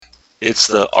It's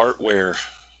the artware,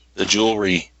 the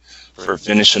jewelry for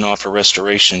finishing off a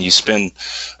restoration. You spend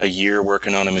a year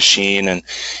working on a machine, and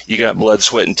you got blood,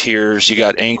 sweat, and tears. You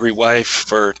got angry wife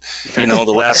for,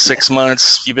 the last 6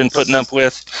 months you've been putting up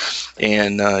with,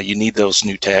 and you need those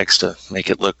new tags to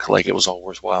make it look like it was all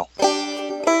worthwhile.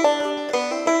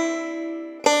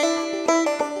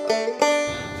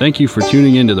 Thank you for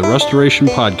tuning in to the Restoration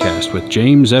Podcast with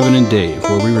James, Evan, and Dave,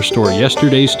 where we restore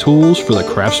yesterday's tools for the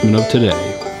craftsmen of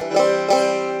today.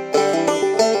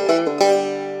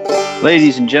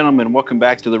 Ladies and gentlemen, welcome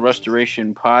back to the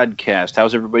Restoration Podcast.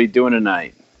 How's everybody doing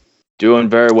tonight? Doing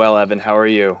very well, Evan. How are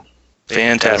you?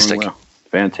 Fantastic. Well.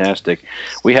 Fantastic.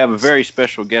 We have a very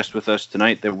special guest with us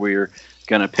tonight that we're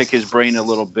going to pick his brain a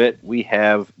little bit. We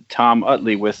have Tom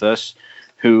Utley with us,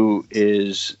 who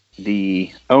is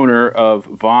the owner of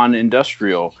Vaughn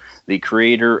Industrial, the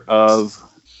creator of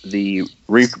the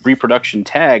reproduction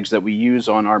tags that we use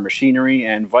on our machinery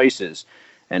and vices.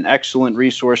 An excellent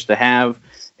resource to have,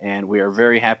 and we are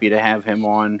very happy to have him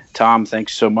on. Tom,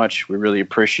 thanks so much. We really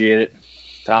appreciate it.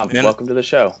 Tom, welcome to the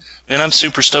show. And I'm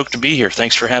super stoked to be here.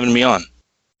 Thanks for having me on.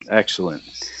 Excellent.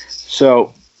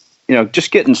 So,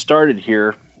 just getting started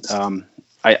here,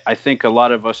 I think a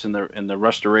lot of us in the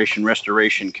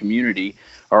restoration community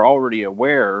are already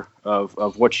aware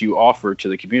of what you offer to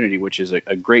the community, which is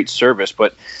a great service.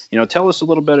 But, tell us a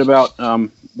little bit about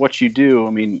what you do. I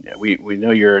mean, we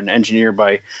know you're an engineer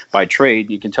by trade.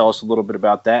 You can tell us a little bit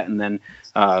about that, and then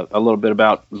a little bit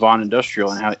about Vaughn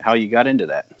Industrial and how you got into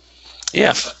that.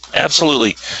 Yeah,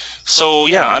 absolutely. So,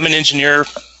 I'm an engineer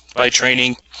by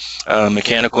training,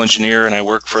 mechanical engineer, and I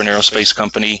work for an aerospace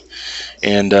company.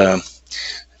 And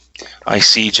I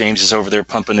see James is over there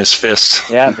pumping his fist.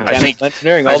 Yeah,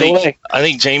 engineering all the way. I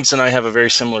think James and I have a very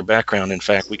similar background. In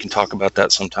fact, we can talk about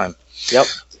that sometime. Yep.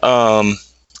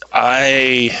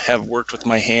 I have worked with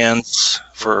my hands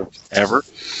forever,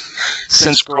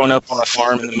 since growing up on a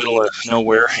farm in the middle of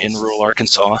nowhere in rural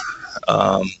Arkansas.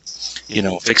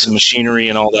 Fixing machinery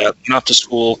and all that. Went off to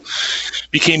school,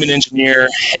 became an engineer,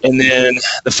 and then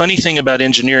the funny thing about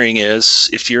engineering is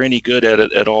if you're any good at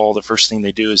it at all, the first thing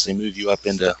they do is they move you up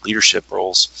into leadership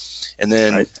roles. And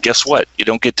then Guess what? You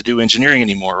don't get to do engineering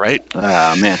anymore, right?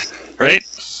 Ah, man. Right?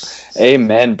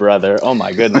 Amen, brother. Oh,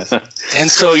 my goodness.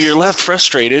 And so you're left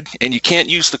frustrated, and you can't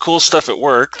use the cool stuff at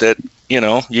work that,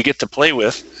 you get to play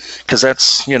with, because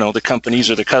that's, the companies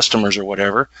or the customers or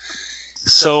whatever.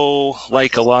 So,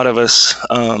 like a lot of us,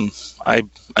 I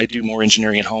do more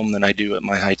engineering at home than I do at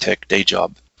my high-tech day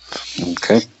job.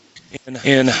 Okay.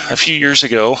 And a few years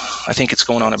ago, I think it's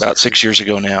going on about 6 years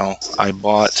ago now, I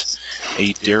bought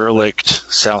a derelict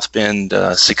South Bend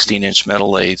 16-inch metal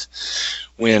lathe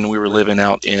when we were living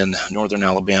out in northern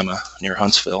Alabama near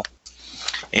Huntsville.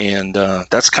 And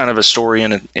that's kind of a story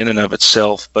in and of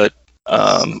itself, but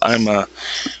I'm an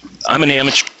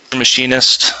amateur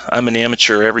machinist. I'm an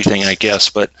amateur everything, I guess,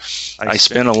 but I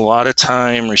spent a lot of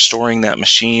time restoring that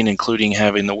machine, including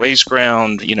having the waste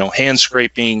ground, hand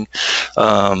scraping,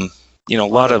 a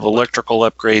lot of electrical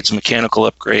upgrades, mechanical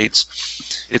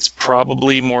upgrades. It's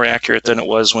probably more accurate than it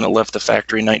was when it left the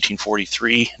factory in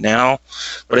 1943 now,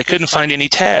 but I couldn't find any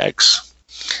tags.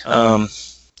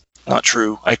 Not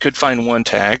true. I could find one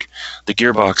tag, the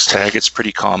gearbox tag. It's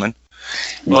pretty common.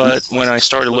 But when I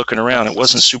started looking around, it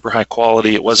wasn't super high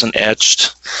quality, it wasn't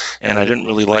etched, and I didn't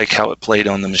really like how it played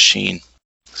on the machine.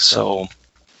 So,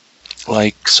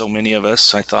 like so many of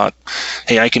us, I thought,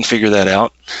 hey, I can figure that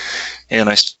out. And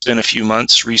I spent a few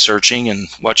months researching and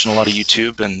watching a lot of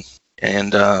YouTube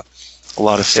and a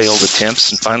lot of failed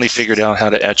attempts, and finally figured out how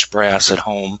to etch brass at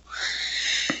home.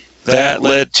 That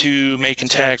led to making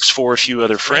tags for a few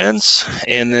other friends,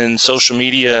 and then social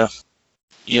media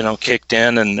kicked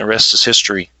in, and the rest is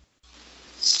history.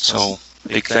 So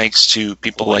big thanks to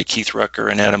people like Keith Rucker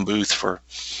and Adam Booth for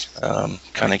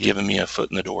kind of giving me a foot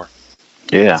in the door.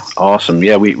 Yeah, awesome.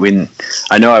 Yeah,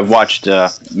 I know I've watched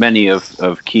many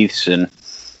of Keith's and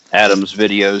Adam's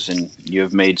videos, and you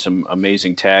have made some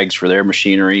amazing tags for their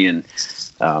machinery, and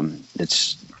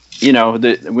it's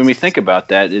when we think about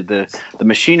that, the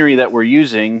machinery that we're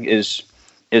using is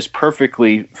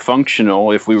perfectly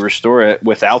functional if we restore it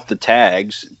without the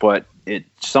tags, but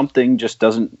something just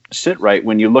doesn't sit right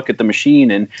when you look at the machine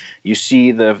and you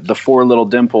see the four little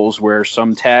dimples where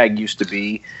some tag used to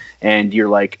be, and you're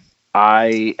like,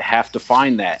 I have to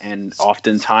find that. And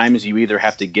oftentimes you either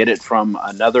have to get it from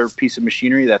another piece of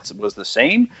machinery that was the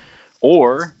same,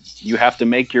 or you have to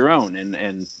make your own.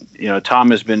 And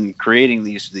Tom has been creating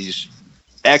these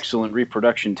excellent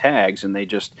reproduction tags, and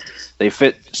they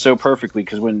fit so perfectly,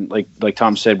 because when like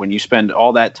Tom said, when you spend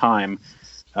all that time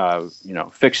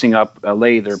fixing up a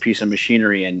lathe or a piece of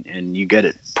machinery, and you get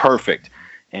it perfect,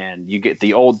 and you get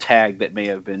the old tag that may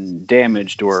have been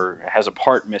damaged or has a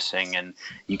part missing, and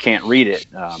you can't read it.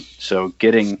 So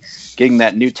getting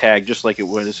that new tag just like it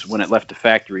was when it left the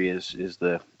factory is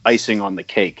the icing on the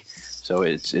cake. So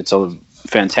it's a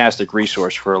fantastic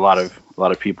resource for a lot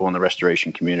of people in the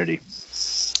restoration community.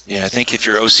 Yeah, I think if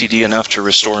you're OCD enough to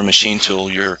restore a machine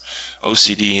tool, you're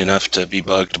OCD enough to be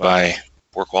bugged by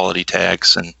poor quality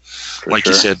tags and, like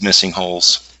you said, missing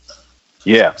holes.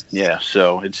 Yeah.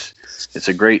 So it's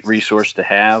a great resource to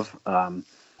have.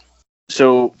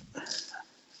 So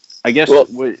I guess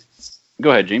go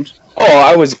ahead, James. Oh,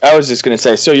 I was just going to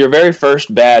say, so your very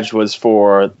first badge was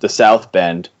for the South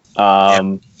Bend.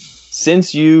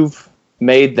 Since you've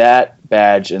made that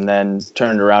badge and then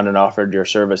turned around and offered your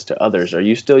service to others, are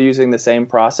you still using the same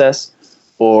process?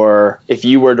 Or if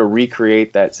you were to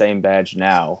recreate that same badge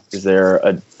now, is there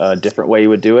a different way you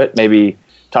would do it? Maybe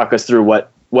talk us through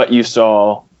what you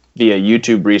saw via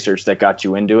YouTube research that got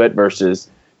you into it versus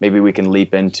maybe we can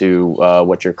leap into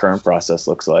what your current process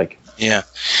looks like. Yeah.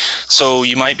 So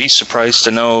you might be surprised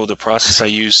to know the process I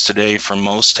use today for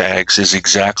most tags is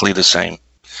exactly the same.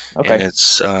 Okay. And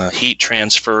it's heat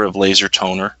transfer of laser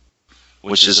toner,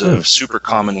 which is a super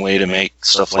common way to make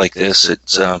stuff like this.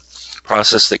 It's a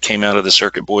process that came out of the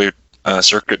circuit board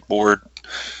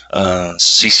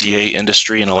CCA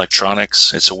industry and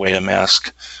electronics. It's a way to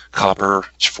mask copper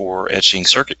for etching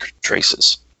circuit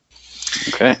traces.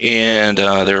 Okay. And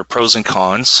there are pros and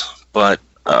cons, but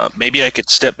maybe I could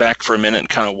step back for a minute and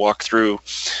kind of walk through.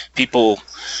 People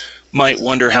might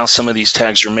wonder how some of these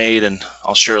tags are made, and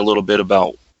I'll share a little bit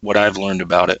about what I've learned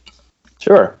about it.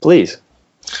 Sure, please.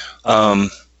 In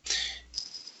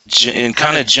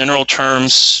kind of general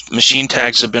terms, machine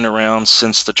tags have been around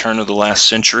since the turn of the last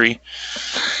century.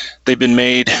 They've been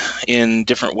made in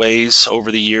different ways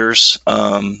over the years.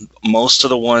 Most of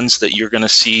the ones that you're going to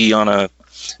see on a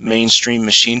mainstream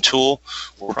machine tool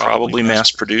were probably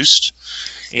mass-produced.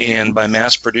 And by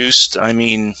mass-produced, I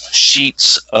mean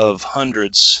sheets of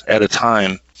hundreds at a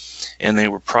time. And they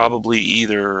were probably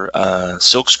either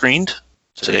silk screened.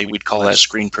 Today we'd call that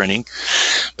screen printing.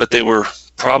 But they were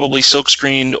probably silk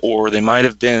screened, or they might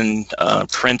have been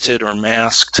printed or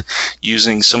masked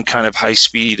using some kind of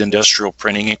high-speed industrial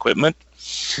printing equipment.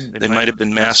 They might have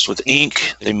been masked with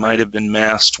ink. They might have been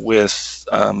masked with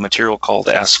material called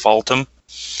asphaltum.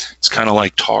 It's kind of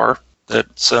like tar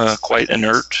that's quite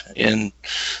inert in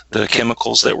the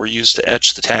chemicals that were used to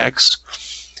etch the tags.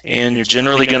 And you're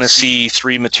generally going to see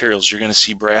three materials. You're going to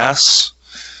see brass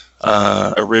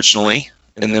originally,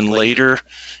 and then later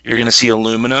you're going to see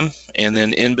aluminum, and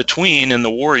then in between, in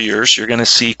the warriors, you're going to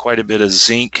see quite a bit of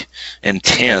zinc and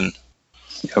tin.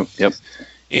 Yep.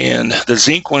 And the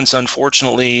zinc ones,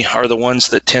 unfortunately, are the ones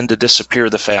that tend to disappear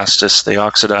the fastest. They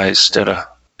oxidized at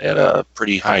a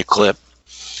pretty high clip.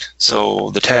 So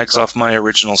the tags off my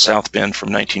original South Bend from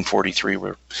 1943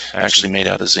 were actually made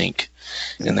out of zinc,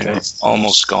 and they were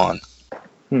almost gone.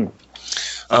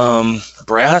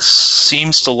 Brass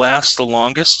seems to last the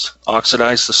longest,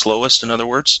 oxidize the slowest, in other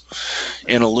words.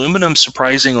 And aluminum,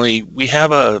 surprisingly, we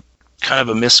have a kind of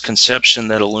a misconception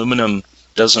that aluminum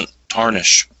doesn't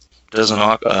tarnish, doesn't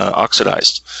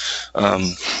oxidize.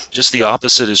 Just the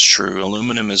opposite is true.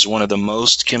 Aluminum is one of the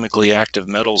most chemically active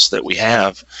metals that we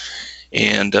have.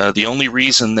 And the only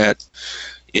reason that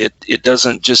it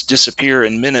doesn't just disappear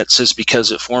in minutes is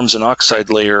because it forms an oxide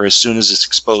layer as soon as it's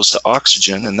exposed to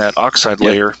oxygen, and that oxide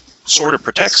layer sort of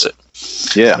protects it.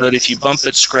 Yeah. But if you bump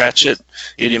it, scratch it,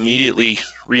 it immediately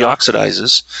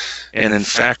reoxidizes. And in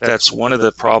fact, that's one of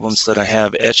the problems that I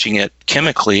have etching it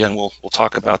chemically, and we'll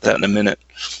talk about that in a minute.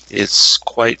 It's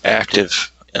quite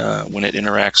active when it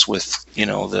interacts with,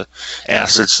 the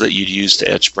acids that you'd use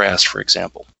to etch brass, for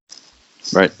example.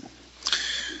 Right.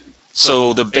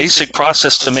 So the basic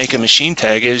process to make a machine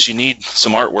tag is you need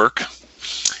some artwork,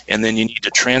 and then you need to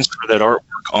transfer that artwork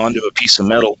onto a piece of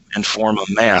metal and form a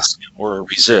mask or a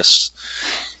resist.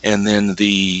 And then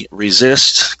the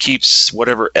resist keeps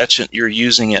whatever etchant you're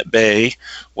using at bay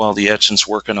while the etchant's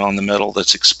working on the metal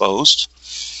that's exposed.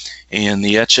 And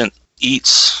the etchant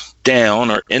eats down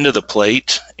or into the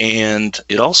plate, and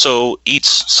it also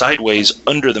eats sideways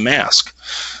under the mask,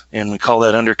 and we call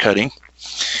that undercutting.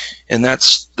 And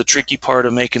that's the tricky part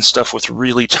of making stuff with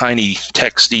really tiny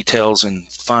text details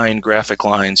and fine graphic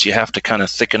lines. You have to kind of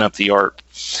thicken up the art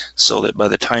so that by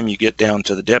the time you get down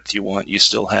to the depth you want, you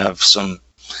still have some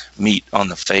meat on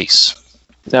the face.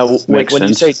 Now, when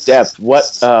you say depth,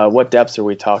 what depths are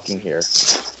we talking here?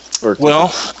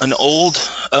 Well, an old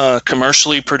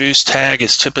commercially produced tag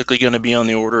is typically going to be on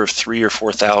the order of 3 or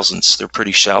 4 thousandths. They're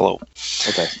pretty shallow.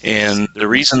 Okay. And the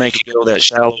reason they could go that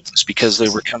shallow is because they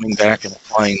were coming back and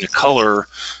applying the color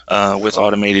with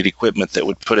automated equipment that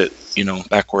would put it,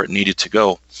 back where it needed to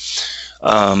go.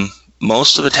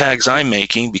 Most of the tags I'm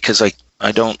making, because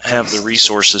I don't have the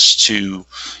resources to,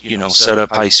 set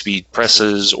up high-speed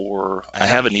presses, or I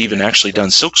haven't even actually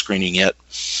done silk screening yet,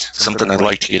 something I'd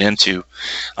like to get into.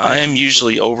 I am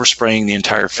usually overspraying the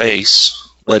entire face,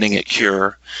 letting it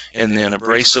cure, and then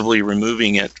abrasively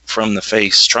removing it from the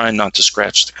face, trying not to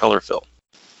scratch the color fill.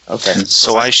 Okay.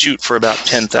 So I shoot for about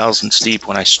 10 thousandths deep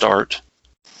when I start,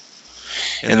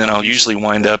 and then I'll usually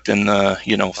wind up in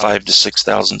the, 5 to 6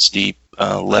 thousandths deep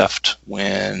left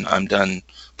when I'm done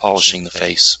polishing the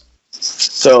face.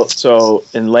 So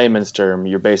in layman's term,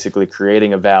 you're basically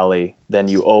creating a valley, then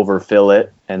you overfill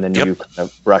it, and then you kind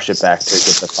of brush it back to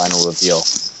get the final reveal.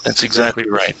 That's exactly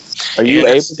right. Are you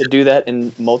able to do that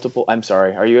in multiple? I'm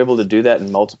sorry. Are you able to do that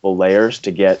in multiple layers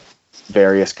to get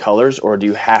various colors, or do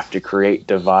you have to create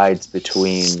divides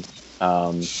between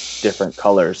different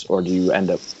colors, or do you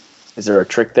end up? Is there a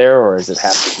trick there, or does it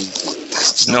have to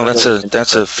be? No,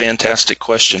 that's a fantastic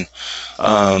question.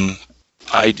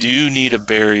 I do need a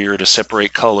barrier to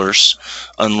separate colors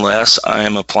unless I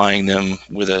am applying them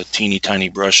with a teeny tiny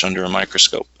brush under a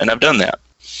microscope. And I've done that.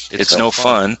 It's no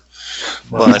fun,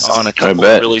 but on a couple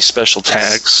of really special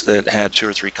tags that had 2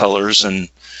 or 3 colors and,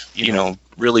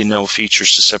 really no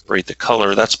features to separate the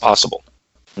color, that's possible.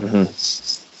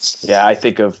 Mm-hmm. Yeah, I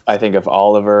think of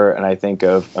Oliver, and I think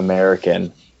of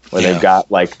American, where they've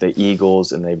got like the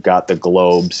eagles and they've got the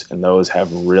globes, and those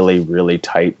have really, really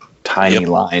tiny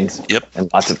lines and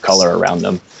lots of color around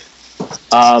them.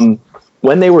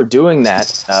 When they were doing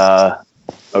that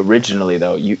originally,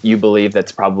 though, you believe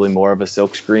that's probably more of a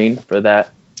silk screen for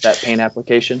that paint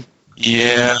application?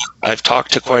 Yeah, I've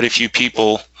talked to quite a few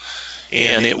people,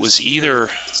 and it was either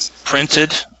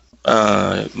printed,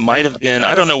 might have been,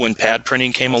 I don't know when pad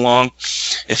printing came along,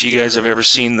 if you guys have ever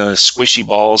seen the squishy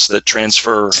balls that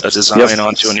transfer a design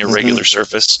onto an irregular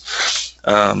surface.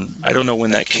 I don't know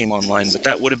when that came online, but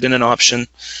that would have been an option.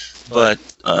 But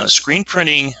screen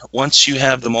printing, once you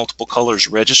have the multiple colors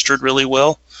registered really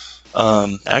well,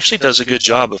 actually does a good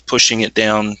job of pushing it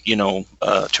down, 2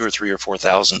 or 3 or 4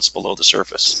 thousandths below the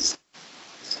surface.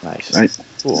 Nice. Right.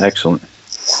 Cool. Excellent.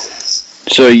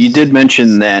 So you did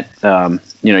mention that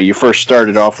you first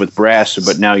started off with brass,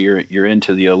 but now you're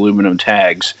into the aluminum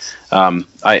tags.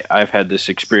 I've had this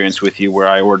experience with you where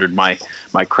I ordered my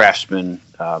Craftsman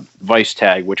Vice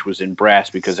tag, which was in brass,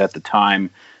 because at the time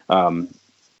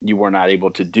you were not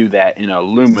able to do that in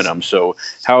aluminum. So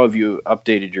how have you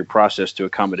updated your process to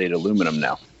accommodate aluminum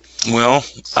now? Well,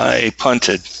 I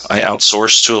punted. I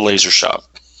outsourced to a laser shop.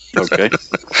 Okay.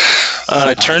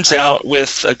 It turns out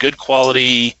with a good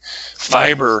quality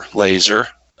fiber laser,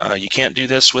 you can't do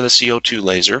this with a CO2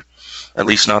 laser, at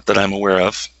least not that I'm aware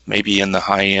of. Maybe in the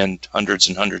high-end hundreds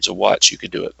and hundreds of watts you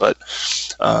could do it, but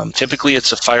typically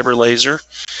it's a fiber laser,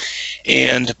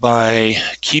 and by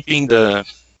keeping the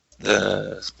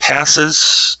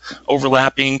passes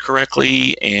overlapping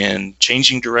correctly and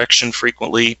changing direction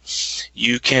frequently,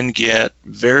 you can get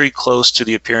very close to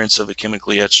the appearance of a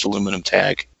chemically etched aluminum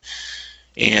tag.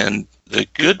 And the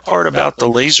good part about the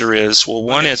laser is, well,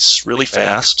 one, it's really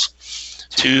fast.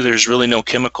 2, there's really no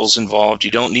chemicals involved.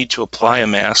 You don't need to apply a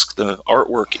mask. The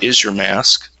artwork is your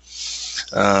mask.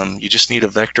 You just need a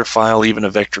vector file, even a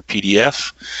vector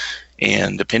PDF.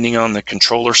 And depending on the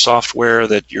controller software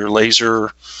that your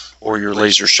laser or your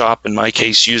laser shop, in my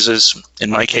case, uses, in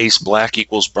my case, black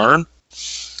equals burn.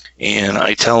 And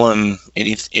I tell them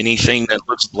anything that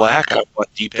looks black, I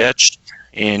want deep etched.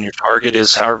 And your target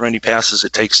is however many passes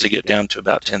it takes to get down to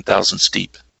about 10 thousandths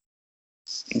deep.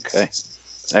 Okay,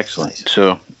 excellent.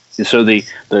 So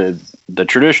the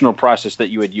traditional process that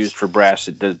you had used for brass,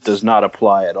 it does not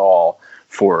apply at all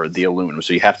for the aluminum.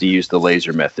 So you have to use the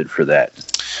laser method for that.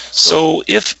 So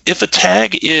if a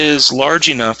tag is large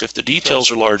enough, if the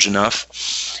details are large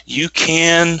enough, you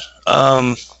can,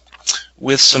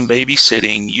 with some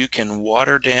babysitting, you can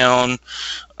water down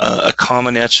a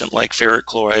common etchant like ferric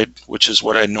chloride, which is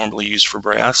what I normally use for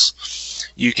brass.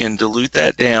 You can dilute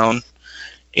that down,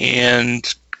 and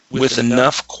with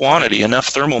enough quantity, enough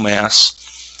thermal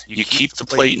mass, you keep the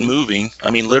plate moving.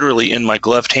 I mean, literally in my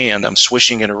gloved hand, I'm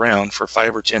swishing it around for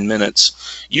 5 or 10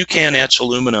 minutes. You can etch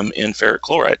aluminum in ferric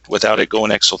chloride without it going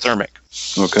exothermic.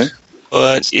 Okay.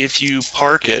 But if you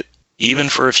park it, even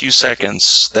for a few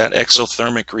seconds, that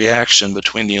exothermic reaction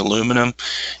between the aluminum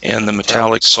and the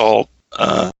metallic salt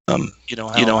you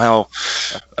know how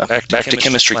back to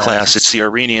chemistry class, it's the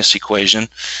Arrhenius equation.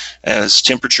 As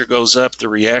temperature goes up, the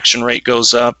reaction rate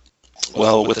goes up.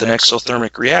 Well, with an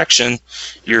exothermic reaction,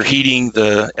 you're heating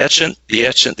the etchant. The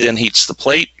etchant then heats the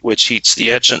plate, which heats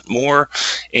the etchant more,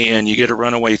 and you get a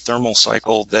runaway thermal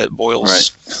cycle that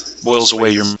boils away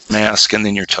your mask and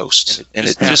then your toast. And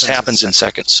it just happens in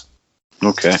seconds.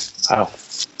 Okay. Wow.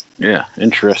 Yeah,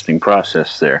 interesting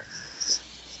process there.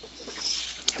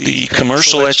 The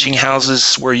commercial etching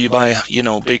houses where you buy,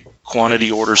 big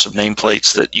quantity orders of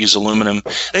nameplates that use aluminum,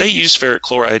 they use ferric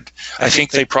chloride. I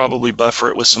think they probably buffer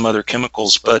it with some other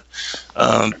chemicals, but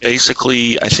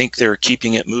basically I think they're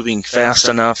keeping it moving fast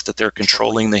enough that they're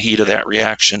controlling the heat of that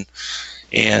reaction,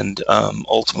 and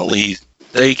ultimately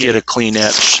they get a clean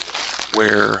etch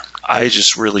where I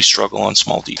just really struggle on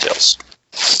small details.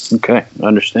 Okay, I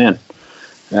understand.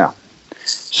 Yeah.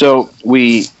 So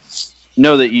we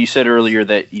know that you said earlier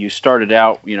that you started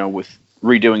out, with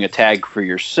redoing a tag for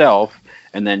yourself,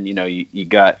 and then, you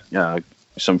got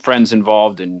some friends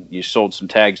involved and you sold some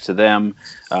tags to them.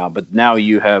 But now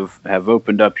you have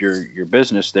opened up your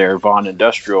business there, Vaughn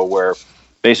Industrial, where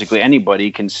basically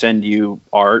anybody can send you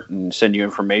art and send you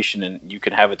information, and you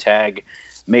can have a tag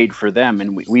made for them.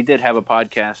 And we did have a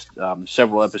podcast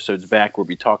several episodes back where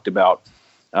we talked about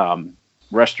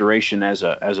restoration as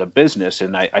a business,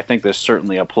 and I think this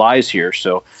certainly applies here.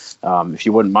 So if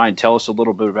you wouldn't mind, tell us a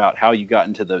little bit about how you got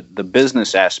into the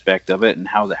business aspect of it and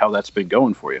how that's been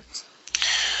going for you.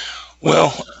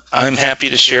 Well, I'm happy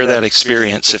to share that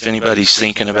experience if anybody's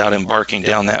thinking about embarking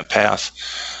down that path.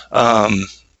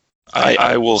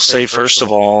 I will say, first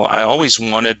of all, I always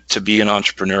wanted to be an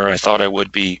entrepreneur. I thought I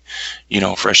would be,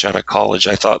 fresh out of college.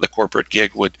 I thought the corporate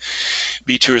gig would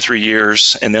be 2 or 3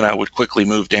 years, and then I would quickly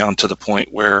move down to the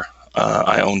point where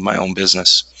I owned my own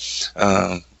business.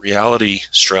 Reality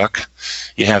struck.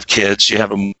 You have kids, you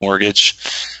have a mortgage,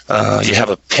 you have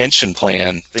a pension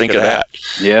plan. Think of that.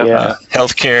 Yeah.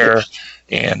 Healthcare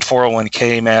and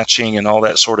 401k matching and all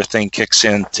that sort of thing kicks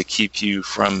in to keep you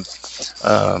from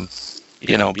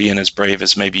being as brave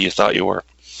as maybe you thought you were.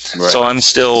 Right. So I'm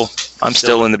still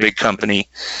in the big company,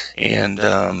 and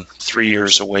 3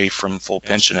 years away from full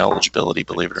pension eligibility,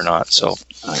 believe it or not. So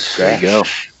there you go.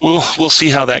 We'll see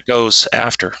how that goes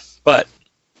after. But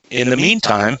in the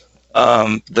meantime,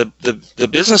 the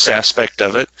business aspect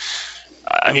of it,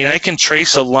 I mean, I can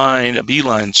trace a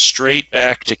beeline straight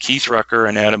back to Keith Rucker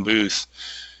and Adam Booth.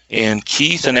 And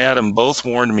Keith and Adam both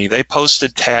warned me. They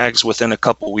posted tags within a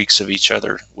couple weeks of each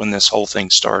other when this whole thing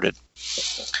started.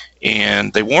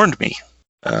 And they warned me.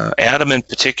 Adam in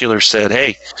particular said,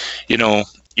 hey,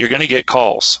 you're going to get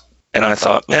calls. And I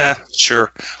thought,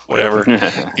 sure, whatever.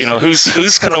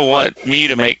 Who's going to want me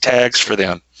to make tags for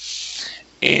them?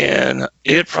 And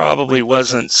it probably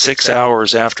wasn't 6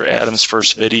 hours after Adam's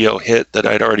first video hit that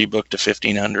I'd already booked a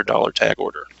 $1,500 tag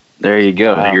order. There you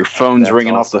go. Wow. Your phone's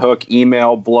ringing off the hook,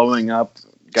 email blowing up.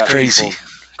 Got crazy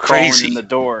in the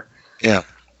door. Yeah.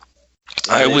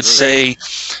 I would say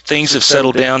things have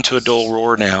settled down to a dull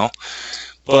roar now,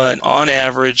 but on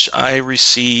average, I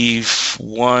receive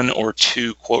 1 or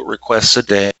 2 quote requests a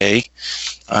day.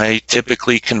 I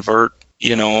typically convert,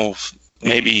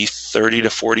 maybe 30 to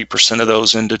 40% of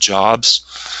those into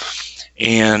jobs.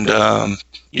 And,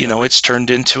 it's turned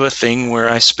into a thing where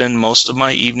I spend most of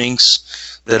my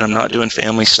evenings that I'm not doing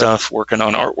family stuff, working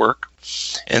on artwork.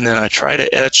 And then I try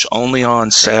to etch only on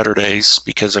Saturdays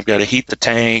because I've got to heat the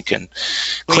tank and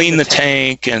clean the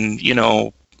tank and,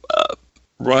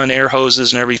 run air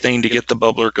hoses and everything to get the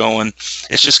bubbler going.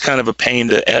 It's just kind of a pain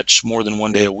to etch more than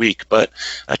 1 day a week, but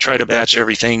I try to batch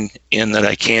everything in that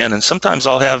I can. And sometimes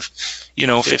I'll have,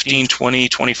 15, 20,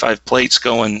 25 plates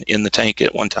going in the tank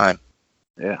at one time.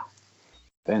 Yeah.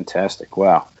 Fantastic.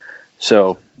 Wow.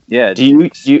 So, yeah. Do you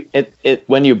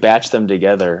when you batch them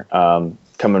together,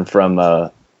 coming from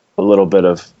a little bit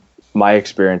of my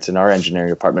experience in our engineering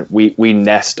department, we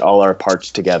nest all our parts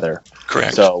together.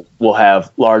 Correct. So we'll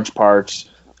have large parts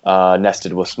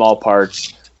nested with small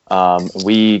parts.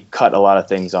 We cut a lot of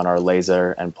things on our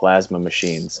laser and plasma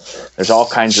machines. There's all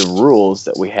kinds of rules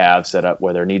that we have set up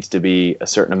where there needs to be a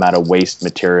certain amount of waste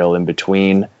material in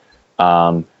between.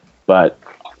 But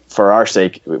for our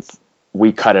sake, if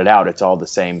we cut it out, it's all the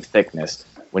same thickness.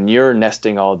 When you're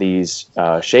nesting all these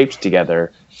shapes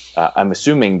together, I'm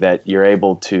assuming that you're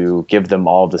able to give them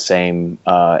all the same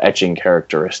etching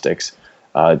characteristics.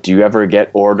 Do you ever get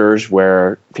orders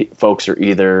where folks are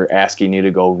either asking you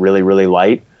to go really, really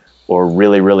light or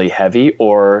really, really heavy,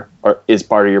 or is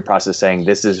part of your process saying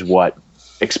this is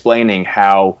explaining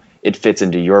how it fits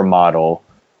into your model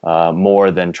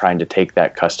more than trying to take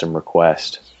that custom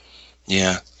request?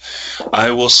 Yeah.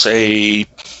 I will say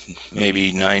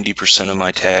maybe 90% of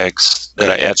my tags that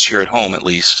I etch here at home, at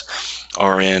least,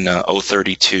 are in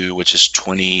 032, which is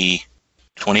 20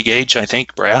 gauge, I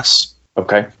think, brass.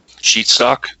 Okay. Sheet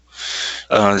stock.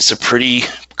 It's a pretty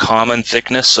common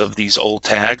thickness of these old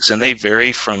tags, and they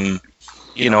vary from,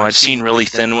 I've seen really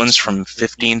thin ones from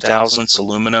 15 thousandths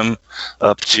aluminum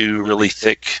up to really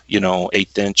thick,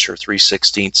 1/8 inch or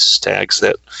 3/16 tags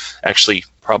that actually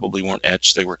probably weren't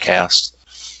etched, they were cast.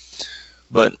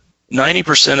 But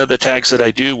 90% of the tags that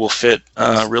I do will fit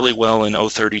really well in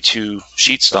 032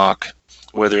 sheet stock,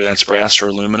 whether that's brass or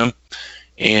aluminum.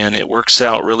 And it works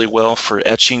out really well for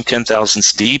etching 10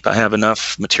 thousandths deep. I have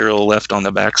enough material left on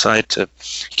the backside to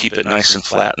keep it nice and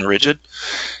flat and rigid.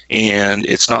 And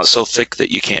it's not so thick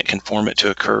that you can't conform it to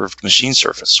a curved machine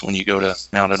surface when you go to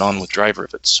mount it on with drive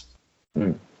rivets.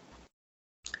 Hmm.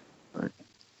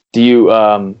 Do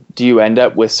you end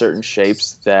up with certain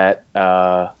shapes that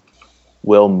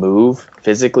will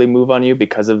physically move on you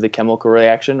because of the chemical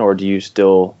reaction, or do you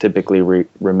still typically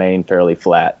remain fairly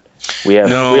flat? We have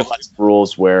lots of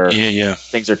rules where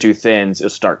things are too thin,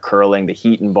 it'll start curling, the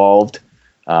heat involved.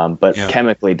 But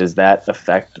chemically, does that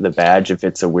affect the badge if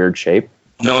it's a weird shape?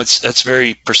 No, that's a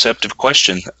very perceptive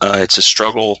question. It's a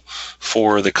struggle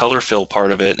for the color fill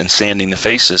part of it and sanding the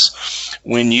faces.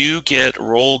 When you get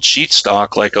rolled sheet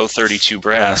stock like 032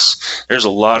 brass, there's a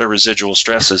lot of residual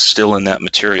stresses still in that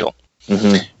material.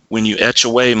 Mm-hmm. When you etch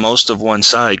away most of one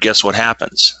side, guess what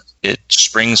happens? It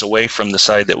springs away from the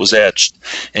side that was etched,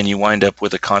 and you wind up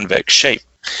with a convex shape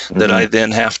that I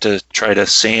then have to try to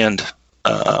sand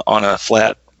on a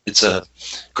flat. It's a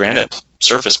granite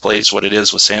surface plate is what it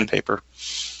is with sandpaper.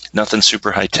 Nothing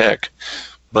super high tech,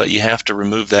 but you have to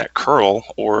remove that curl,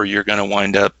 or you're going to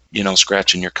wind up,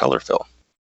 scratching your color fill.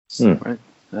 Right.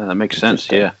 That makes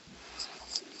sense. Yeah.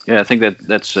 Yeah, I think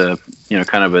that's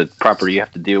kind of a property you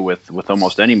have to deal with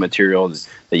almost any material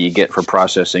that you get for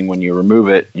processing. When you remove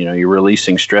it, you're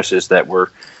releasing stresses that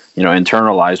were,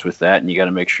 internalized with that, and you got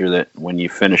to make sure that when you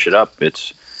finish it up,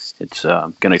 it's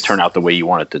going to turn out the way you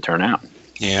want it to turn out.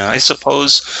 Yeah, I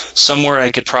suppose somewhere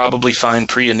I could probably find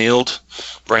pre-annealed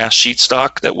brass sheet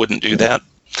stock that wouldn't do that.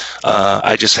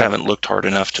 I just haven't looked hard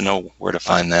enough to know where to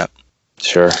find that.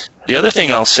 Sure. The other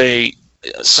thing I'll say,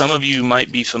 some of you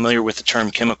might be familiar with the term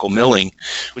chemical milling,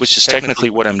 which is technically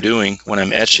what I'm doing when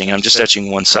I'm etching. I'm just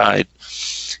etching one side.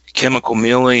 Chemical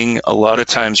milling a lot of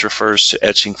times refers to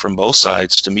etching from both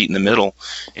sides to meet in the middle,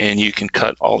 and you can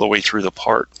cut all the way through the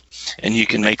part. And you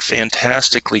can make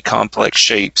fantastically complex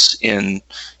shapes in,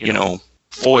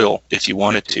 foil if you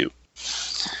wanted to.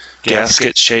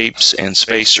 Gasket shapes and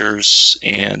spacers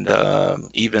and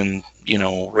even,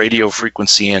 radio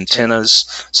frequency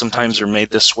antennas sometimes are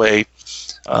made this way.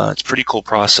 It's a pretty cool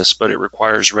process, but it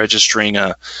requires registering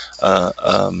a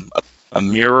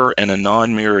mirror and a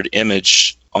non-mirrored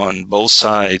image on both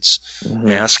sides,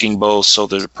 masking both so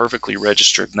they're perfectly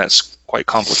registered, and that's quite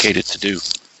complicated to do.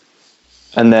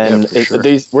 And then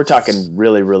we're talking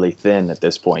really, really thin at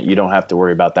this point. You don't have to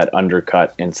worry about that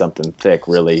undercut in something thick,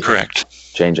 really. Correct.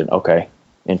 Changing. Okay.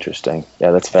 Interesting.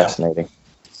 Yeah, that's fascinating.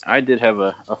 I did have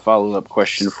a follow-up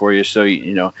question for you. So,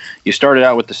 you started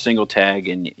out with the single tag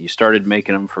and you started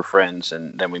making them for friends,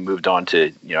 and then we moved on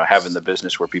to, having the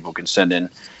business where people can send in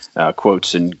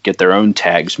quotes and get their own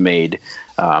tags made.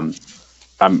 I'm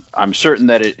certain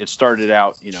that it started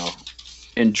out,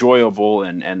 enjoyable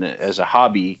and as a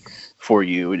hobby for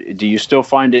you. Do you still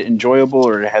find it enjoyable,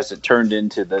 or has it turned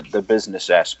into the business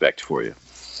aspect for you?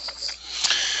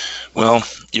 Well,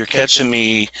 you're catching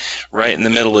me right in the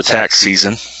middle of tax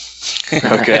season.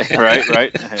 Okay,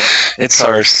 right. It's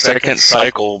our second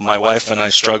cycle, my wife and I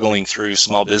struggling through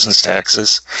small business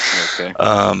taxes. Okay.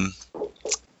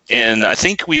 And I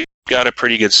think we got a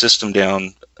pretty good system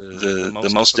down.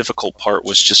 The most difficult part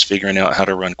was just figuring out how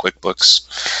to run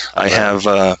QuickBooks. I have,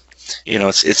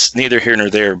 it's neither here nor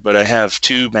there, but I have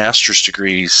 2 master's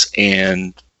degrees,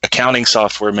 and accounting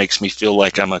software makes me feel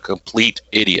like I'm a complete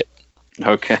idiot.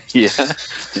 Okay. Yeah.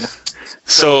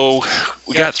 So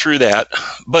we got through that,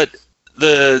 but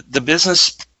the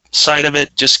business side of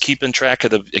it, just keeping track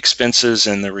of the expenses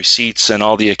and the receipts and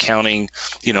all the accounting,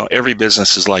 every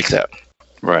business is like that.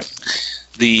 Right.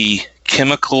 The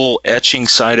chemical etching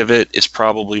side of it is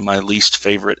probably my least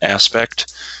favorite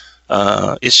aspect.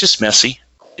 It's just messy.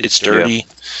 It's dirty.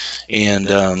 Yeah. And,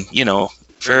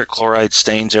 ferric chloride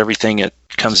stains everything it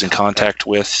comes in contact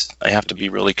with. I have to be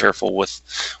really careful with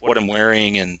what I'm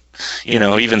wearing and,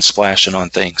 even splashing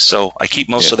on things. So I keep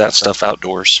most of that stuff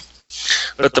outdoors.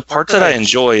 But the part that I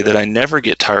enjoy that I never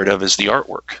get tired of is the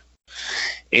artwork.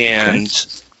 And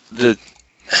the,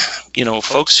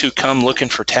 folks who come looking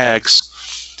for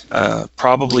tags,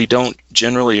 probably don't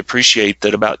generally appreciate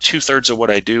that about 2/3 of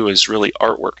what I do is really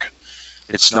artwork.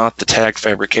 It's not the tag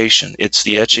fabrication, it's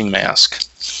the etching mask.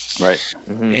 Right.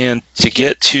 Mm-hmm. And to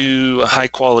get to a high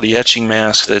quality etching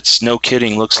mask that's, no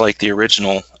kidding, looks like the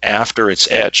original after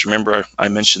it's etched. Remember I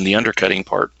mentioned the undercutting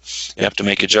part. You have to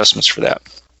make adjustments for that.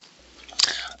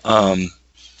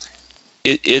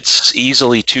 It's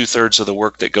easily 2/3 of the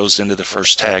work that goes into the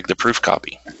first tag, the proof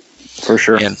copy. For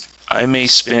sure. And I may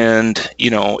spend,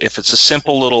 if it's a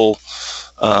simple little,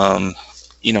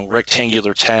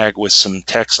 rectangular tag with some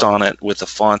text on it with a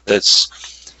font that's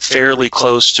fairly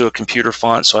close to a computer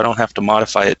font, so I don't have to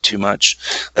modify it too much,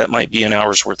 that might be an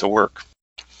hour's worth of work.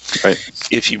 Right.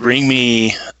 If you bring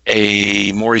me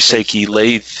a Moriseki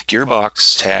lathe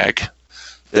gearbox tag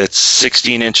that's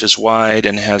 16 inches wide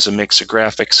and has a mix of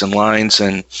graphics and lines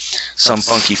and some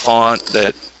funky font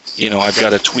that, I've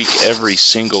got to tweak every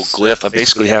single glyph. I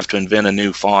basically have to invent a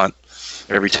new font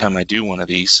every time I do one of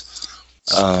these.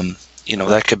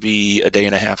 That could be a day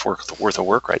and a half worth of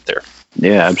work right there.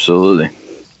 Yeah, absolutely.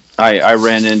 I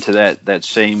ran into that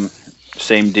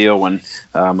same deal when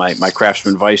my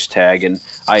Craftsman Vice tag, and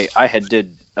I had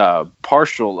did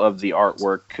partial of the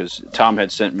artwork because Tom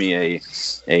had sent me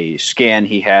a scan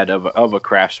he had of a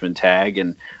Craftsman tag,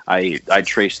 and I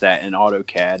traced that in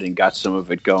AutoCAD and got some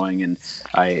of it going, and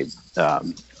I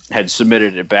had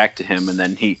submitted it back to him, and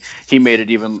then he made it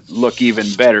look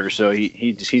even better. So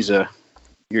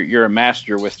you're a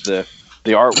master with the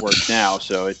artwork now,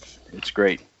 so it's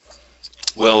great.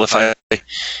 Well,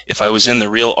 if I was in the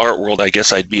real art world, I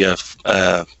guess I'd be a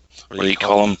what do you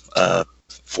call them?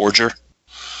 Forger.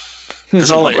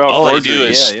 Because all I do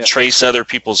is trace other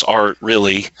people's art.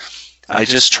 Really, I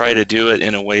just try to do it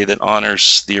in a way that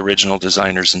honors the original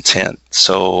designer's intent.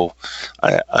 So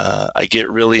I get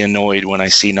really annoyed when I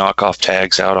see knockoff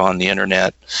tags out on the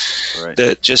internet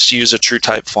that just use a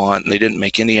TrueType font and they didn't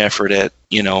make any effort at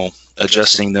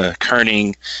adjusting the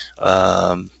kerning,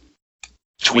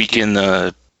 tweaking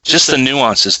the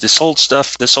nuances. This old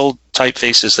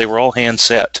typefaces, they were all hand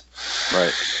set.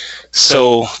 Right.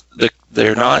 So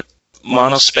they're not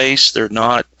monospaced, they're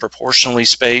not proportionally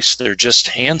spaced, they're just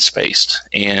hand spaced.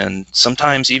 And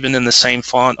sometimes even in the same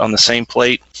font on the same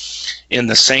plate, in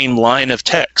the same line of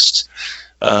text,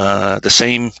 the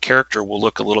same character will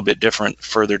look a little bit different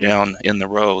further down in the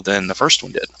row than the first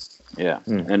one did. Yeah.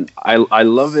 And I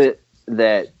love it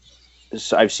that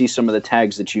I see some of the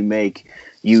tags that you make,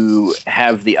 you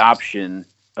have the option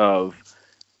of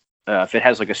if it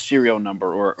has like a serial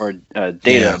number or a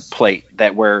data plate,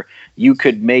 that where you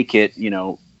could make it,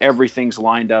 everything's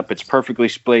lined up, it's perfectly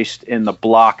spaced in the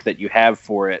block that you have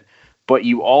for it, but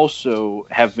you also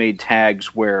have made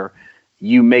tags where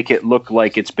you make it look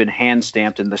like it's been hand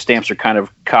stamped and the stamps are kind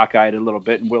of cockeyed a little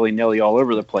bit and willy-nilly all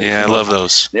over the place. Yeah, I love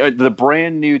those. The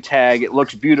brand new tag, it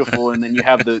looks beautiful, and then you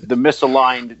have the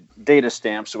misaligned data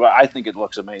stamps. So I think it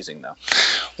looks amazing, though.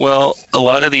 Well, a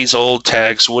lot of these old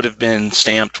tags would have been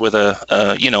stamped with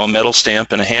a metal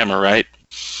stamp and a hammer, right?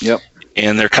 Yep.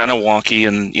 And they're kind of wonky,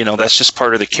 and that's just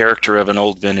part of the character of an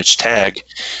old vintage tag.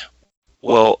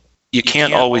 Well, you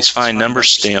can't always find number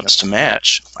stamps to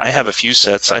match. I have a few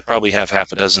sets. I probably have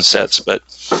half a dozen sets, but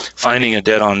finding a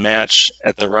dead-on match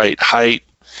at the right height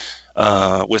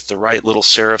with the right little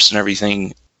serifs and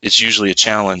everything, it's usually a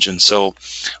challenge. And so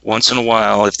once in a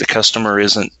while, if the customer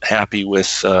isn't happy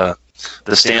with the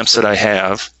stamps that I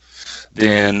have,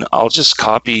 then I'll just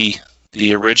copy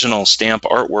the original stamp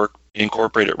artwork,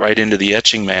 incorporate it right into the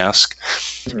etching mask,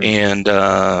 and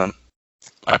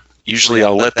usually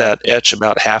I'll let that etch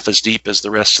about half as deep as the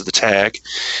rest of the tag,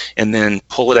 and then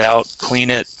pull it out,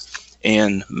 clean it,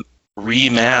 and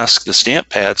remask the stamp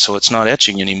pad so it's not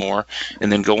etching anymore,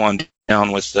 and then go on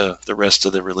down with the rest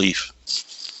of the relief.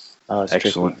 Oh,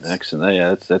 excellent.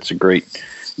 Yeah, that's a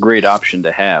great option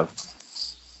to have.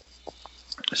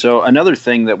 So another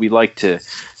thing that we like to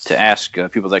ask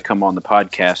people that come on the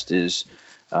podcast is,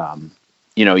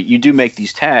 you do make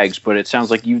these tags, but it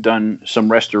sounds like you've done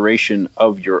some restoration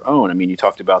of your own. I mean, you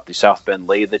talked about the South Bend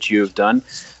lathe that you have done.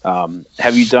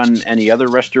 Have you done any other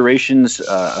restorations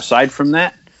aside from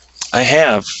that? I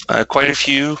have quite a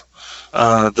few.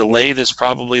 The lathe is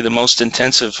probably the most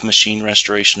intensive machine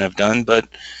restoration I've done, but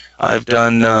I've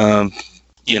done,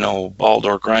 ball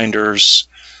door grinders,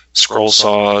 scroll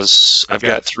saws. I've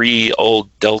got 3 old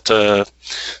Delta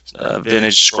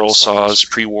vintage scroll saws,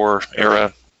 pre-war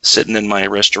era, sitting in my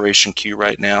restoration queue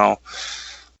right now.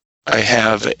 I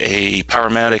have a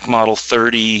Powermatic Model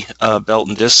 30 belt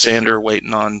and disc sander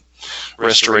waiting on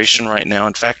restoration right now.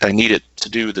 In fact, I need it to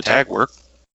do the tag work.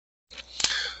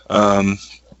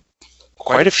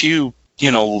 Quite a few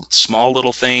small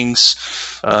little things.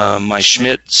 My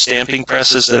Schmidt stamping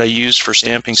presses that I used for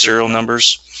stamping serial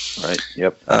numbers. Right.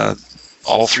 Yep.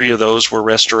 All three of those were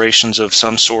restorations of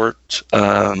some sort.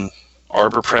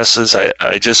 Arbor presses.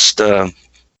 I just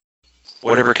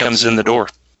whatever comes in the door.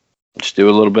 Just do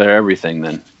a little bit of everything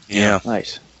then. Yeah.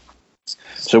 Nice.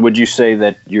 So would you say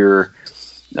that your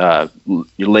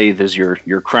lathe is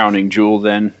your crowning jewel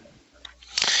then?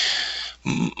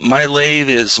 My lathe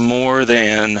is more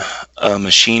than a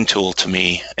machine tool to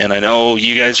me, and I know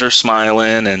you guys are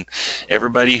smiling, and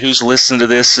everybody who's listening to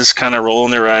this is kind of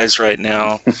rolling their eyes right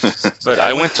now, but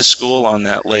I went to school on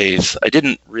that lathe. I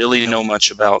didn't really know much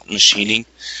about machining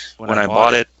when I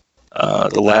bought it.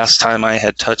 The last time I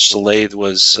had touched a lathe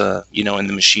was, in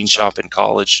the machine shop in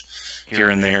college, here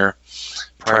and there.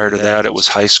 Prior to that, it was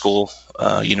high school,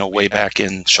 way back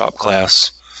in shop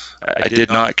class. I did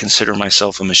not consider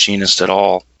myself a machinist at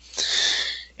all.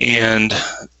 And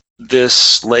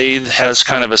this lathe has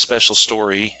kind of a special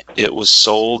story. It was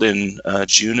sold in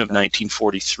June of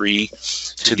 1943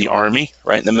 to the Army,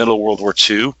 right in the middle of World War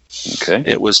II. Okay.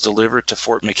 It was delivered to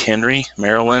Fort McHenry,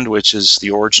 Maryland, which is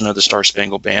the origin of the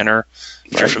Star-Spangled Banner,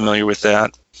 if you're familiar with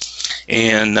that.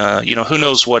 And, who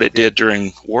knows what it did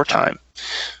during wartime.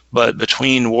 But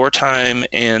between wartime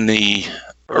and the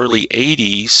early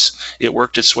 80s, it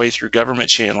worked its way through government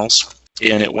channels,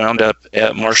 and it wound up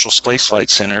at Marshall Space Flight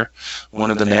Center,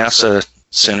 one of the NASA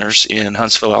centers in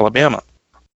Huntsville, Alabama.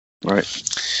 Right.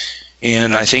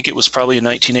 And I think it was probably in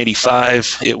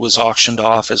 1985, it was auctioned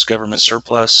off as government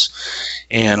surplus,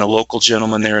 and a local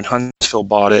gentleman there in Huntsville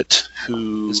bought it,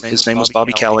 his name was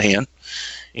Bobby Callahan.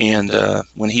 And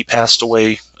when he passed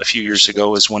away a few years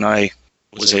ago is when I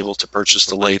was able to purchase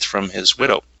the lathe from his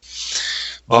widow.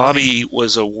 Bobby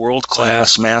was a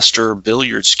world-class master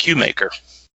billiards cue maker.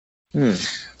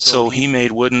 So he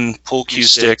made wooden pull cue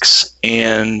sticks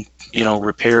and,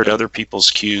 repaired other people's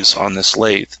cues on this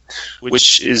lathe,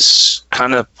 which is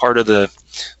kind of part of the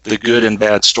good and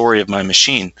bad story of my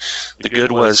machine. The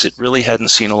good was it really hadn't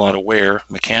seen a lot of wear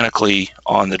mechanically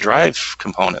on the drive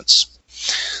components.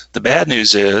 The bad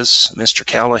news is Mr.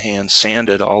 Callahan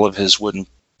sanded all of his wooden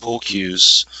pull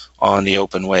cues on the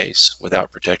open ways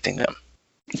without protecting them.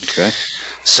 Okay.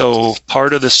 So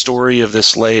part of the story of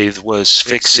this lathe was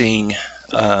fixing,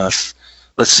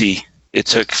 it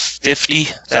took 50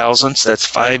 thousandths, that's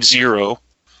 50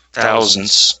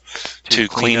 thousandths, to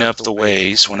clean up the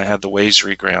ways when I had the ways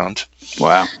reground.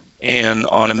 Wow. And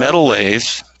on a metal lathe,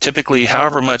 typically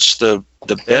however much the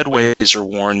bed ways are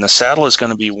worn, the saddle is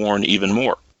going to be worn even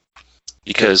more,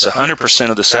 because 100%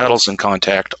 of the saddle's in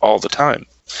contact all the time.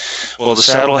 Well, the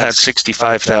saddle had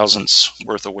 65 thousandths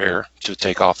worth of wear to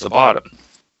take off the bottom.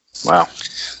 Wow.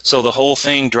 So the whole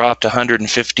thing dropped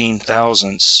 115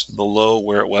 thousandths below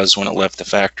where it was when it left the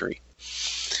factory.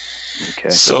 Okay.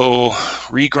 So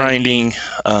regrinding,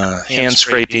 hand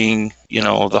scraping,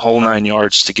 the whole 9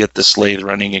 yards to get this lathe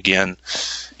running again.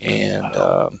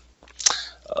 And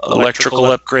electrical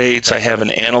upgrades. I have an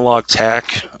analog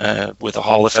tack with a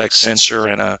Hall effect sensor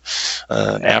and an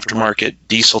aftermarket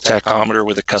diesel tachometer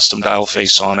with a custom dial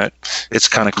face on it. It's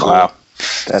kind of cool. Wow.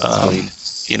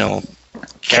 That's sweet.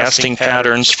 Casting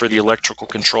patterns for the electrical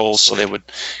controls so they would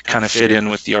kind of fit in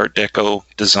with the Art Deco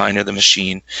design of the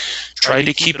machine. Tried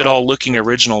to keep it all looking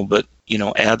original, but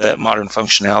add that modern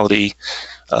functionality.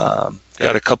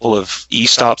 Got a couple of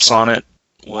e-stops on it,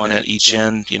 one at each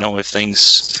end, if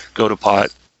things go to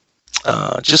pot.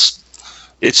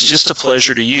 It's just a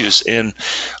pleasure to use, and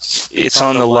it's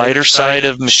on the lighter side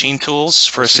of machine tools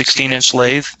for a 16-inch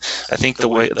lathe. I think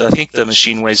the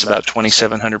machine weighs about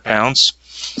 2,700 pounds.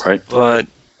 Right. But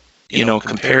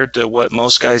compared to what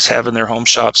most guys have in their home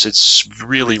shops, it's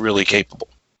really, really capable.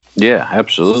 Yeah,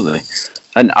 absolutely.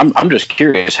 And I'm just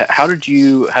curious, how did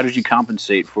you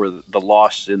compensate for the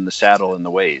loss in the saddle and the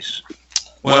ways?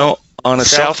 Well, on a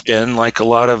South Bend, like a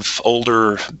lot of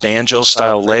older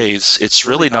banjo-style lathes, it's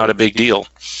really not a big deal.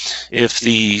 If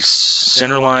the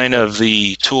center line of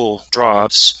the tool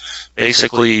drops,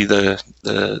 basically the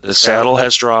saddle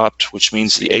has dropped, which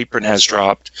means the apron has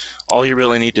dropped. All you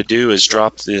really need to do is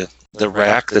drop the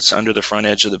rack that's under the front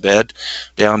edge of the bed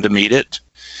down to meet it.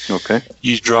 Okay.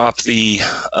 You drop the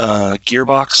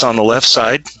gearbox on the left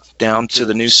side down to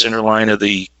the new center line of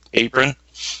the apron,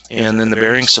 and then the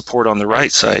bearing support on the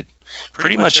right side.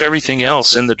 Pretty much everything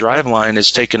else in the drive line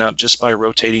is taken up just by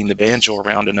rotating the banjo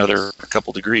around another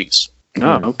couple degrees.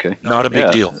 Oh, okay. Not a big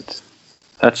deal.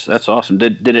 That's awesome.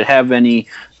 Did it have any?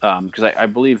 Because I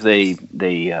believe they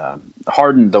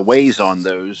hardened the ways on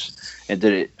those, and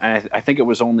did it? I think it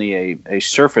was only a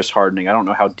surface hardening. I don't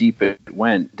know how deep it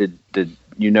went. Did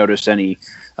you notice any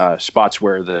spots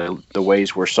where the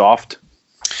ways were soft?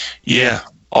 Yeah,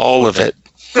 all of it.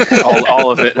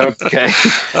 all of it. Okay.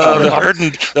 The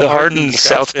hardened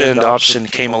South Bend option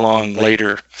came along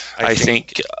later. I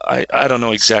think I don't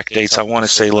know exact dates. I want to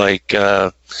say like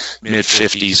mid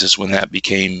 50s is when that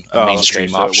became a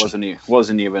mainstream option. So it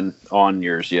wasn't even on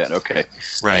yours yet. Okay,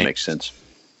 right. That makes sense.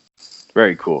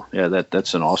 Very cool. Yeah,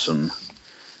 that's an awesome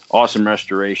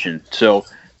restoration. So,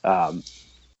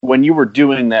 when you were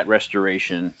doing that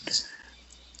restoration,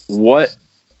 what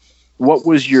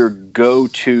was your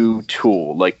go-to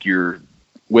tool? Like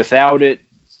without it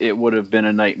would have been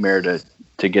a nightmare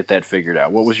to get that figured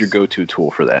out. What was your go-to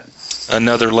tool for that?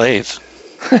 Another lathe.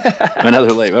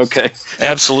 Another lathe. Okay.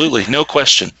 Absolutely. No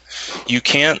question. You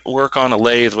can't work on a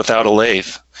lathe without a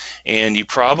lathe. And you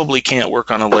probably can't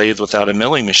work on a lathe without a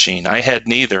milling machine. I had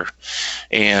neither.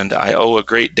 And I owe a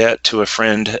great debt to a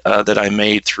friend that I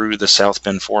made through the South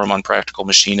Bend Forum on Practical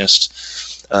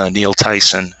Machinists, Neil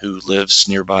Tyson, who lives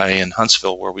nearby in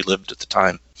Huntsville, where we lived at the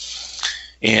time.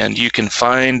 And you can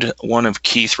find one of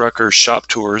Keith Rucker's shop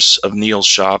tours of Neil's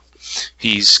shop.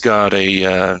 He's got a,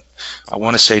 I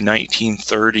want to say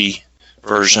 1930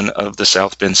 version of the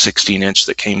South Bend 16-inch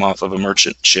that came off of a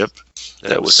merchant ship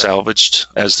that was salvaged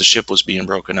as the ship was being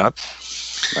broken up.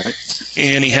 Right.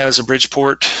 And he has a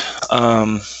Bridgeport.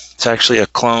 It's actually a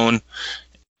clone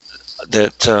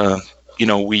that,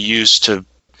 we use to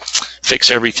fix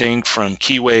everything from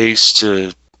keyways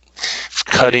to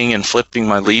cutting and flipping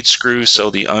my lead screw.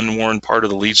 So the unworn part of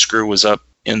the lead screw was up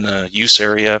in the use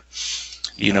area.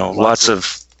 Lots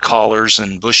of collars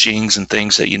and bushings and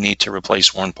things that you need to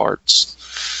replace worn parts.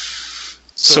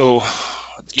 So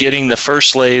getting the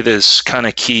first lathe is kind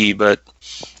of key, but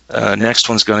next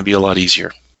one's going to be a lot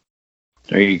easier.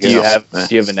 There you go. Do you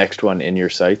have a next one in your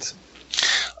sights?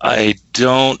 I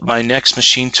don't. My next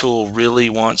machine tool really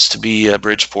wants to be a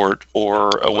Bridgeport or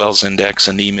a Wells Index,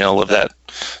 an email of that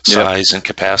size and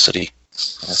capacity.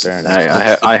 Fair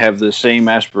enough. I have the same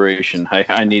aspiration.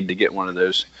 I need to get one of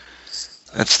those.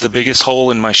 That's the biggest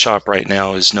hole in my shop right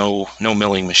now is no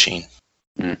milling machine.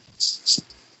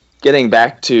 Getting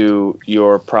back to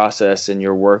your process and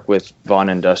your work with Vaughn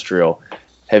Industrial,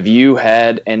 have you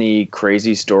had any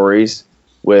crazy stories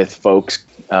with folks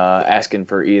asking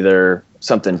for either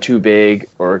something too big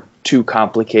or too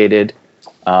complicated,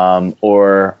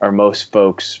 or are most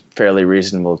folks fairly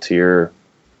reasonable to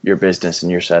your business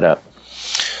and your setup?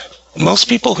 Most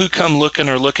people who come looking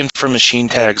are looking for machine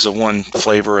tags of one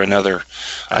flavor or another.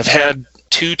 I've had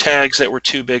 2 tags that were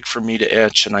too big for me to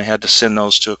etch, and I had to send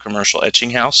those to a commercial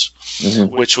etching house,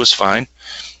 which was fine.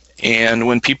 And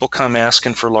when people come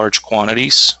asking for large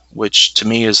quantities, which to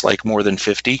me is like more than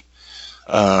 50,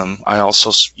 I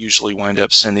also usually wind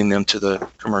up sending them to the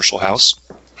commercial house.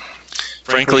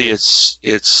 Frankly, it's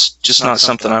just not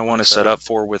something I want to set up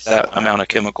for with that amount of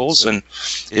chemicals, and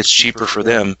it's cheaper for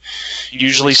them.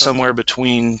 Usually somewhere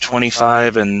between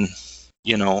 25 and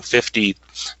 50,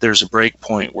 there's a break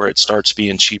point where it starts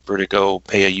being cheaper to go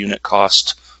pay a unit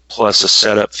cost plus a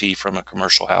setup fee from a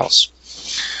commercial house.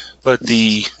 But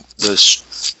I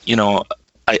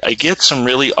get some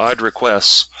really odd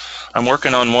requests. I'm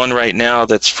working on one right now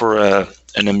that's for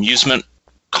an amusement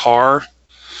car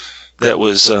that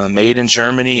was made in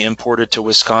Germany, imported to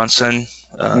Wisconsin.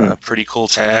 Pretty cool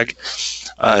tag.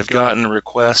 I've gotten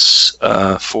requests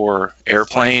for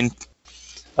airplane,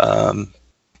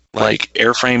 like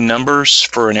airframe numbers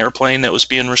for an airplane that was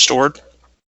being restored.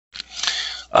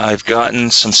 I've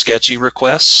gotten some sketchy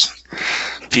requests.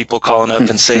 People calling up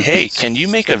and say, "Hey, can you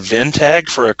make a VIN tag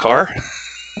for a car?"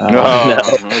 No.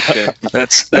 Okay.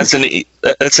 That's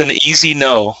an easy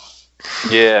no.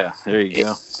 Yeah, there you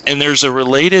go. And there's a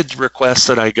related request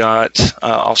that I got.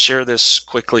 I'll share this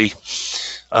quickly.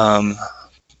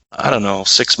 I don't know,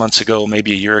 6 months ago,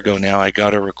 maybe a year ago now, I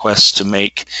got a request to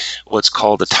make what's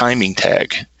called a timing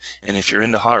tag. And if you're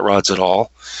into hot rods at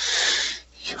all,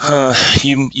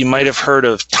 you might have heard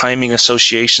of timing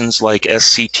associations like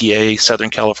SCTA, Southern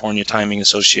California Timing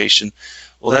Association.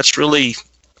 Well, that's really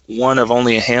one of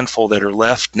only a handful that are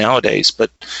left nowadays.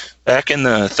 But back in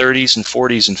the 30s and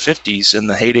 40s and 50s, in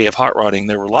the heyday of hot rodding,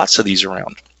 there were lots of these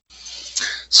around.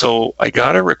 So I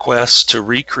got a request to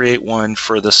recreate one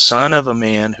for the son of a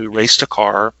man who raced a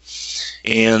car,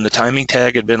 and the timing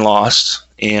tag had been lost,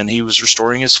 and he was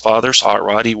restoring his father's hot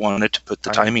rod. He wanted to put the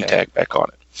timing tag back on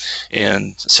it,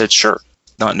 and said, sure,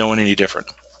 not knowing any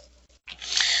different.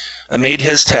 I made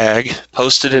his tag,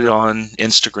 posted it on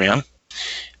Instagram,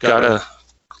 got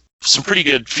some pretty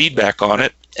good feedback on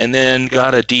it, and then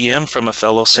got a DM from a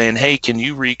fellow saying, hey, can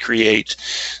you recreate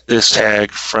this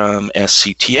tag from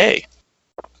SCTA,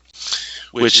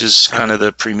 which is kind of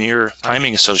the premier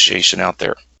timing association out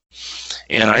there.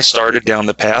 And I started down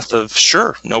the path of,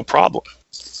 sure, no problem.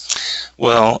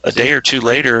 Well, a day or two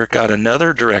later, got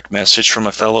another direct message from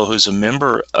a fellow who's a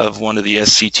member of one of the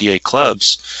SCTA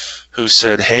clubs who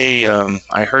said, hey,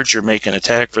 I heard you're making a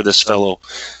tag for this fellow.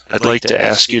 I'd like to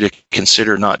ask you to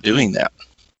consider not doing that.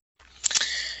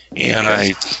 And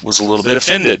I was a little bit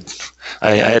offended.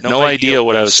 I had no idea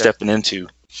what I was stepping into.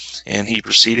 And he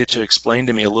proceeded to explain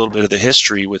to me a little bit of the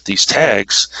history with these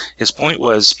tags. His point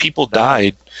was people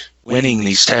died winning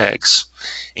these tags,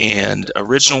 and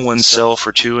original ones sell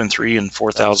for $2,000 and $3,000 and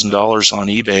 $4,000 on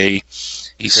eBay.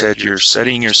 He said you're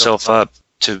setting yourself up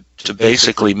to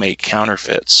basically make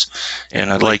counterfeits,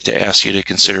 and I'd like to ask you to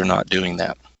consider not doing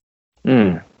that.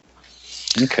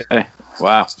 Okay.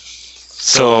 Wow.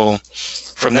 So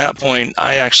from that point,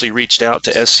 I actually reached out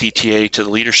to SCTA, to the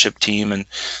leadership team, and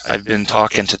I've been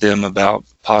talking to them about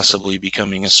possibly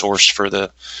becoming a source for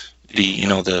the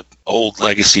old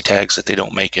legacy tags that they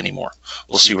don't make anymore.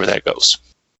 We'll see where that goes.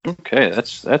 Okay,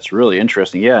 that's really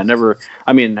interesting. Yeah,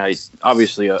 I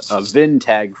obviously a VIN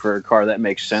tag for a car, that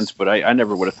makes sense, but I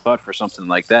never would have thought for something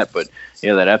like that. But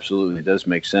yeah, that absolutely does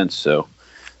make sense. So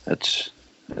that's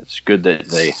good that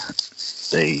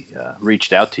they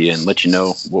reached out to you and let you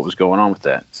know what was going on with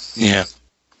that. Yeah.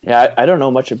 Yeah, I don't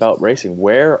know much about racing.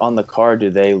 Where on the car do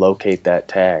they locate that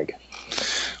tag?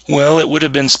 Well, it would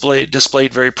have been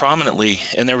displayed very prominently,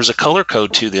 and there was a color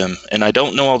code to them, and I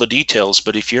don't know all the details,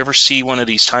 but if you ever see one of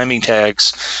these timing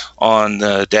tags on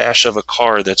the dash of a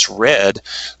car that's red,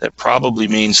 that probably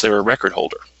means they're a record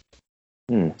holder.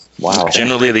 Wow.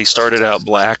 Generally, they started out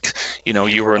black,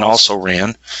 you were an also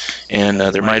ran, and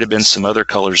there might have been some other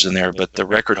colors in there, but the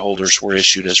record holders were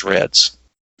issued as reds,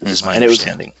 is my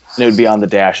understanding. It would be on the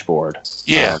dashboard.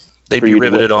 Yeah. They'd be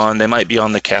riveted on. They might be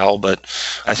on the cowl, but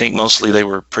I think mostly they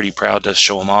were pretty proud to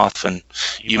show them off. And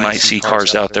you might see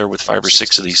cars out there with 5 or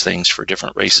 6 of these things for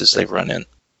different races they've run in.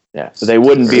 Yeah, so they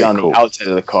wouldn't be on the outside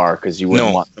of the car because you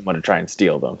wouldn't want someone to try and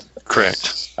steal them.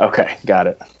 Correct. Okay, got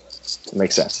it.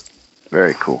 Makes sense.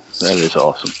 Very cool. That is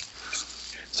awesome.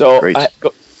 So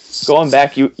going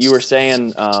back, you were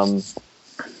saying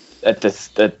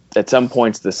at some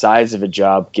points the size of a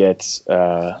job gets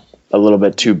a little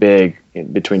bit too big,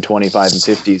 between 25 and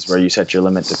 50s, where you set your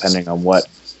limit depending on what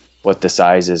the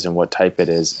size is and what type it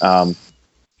is.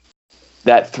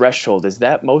 That threshold, is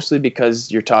that mostly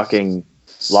because you're talking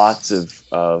lots of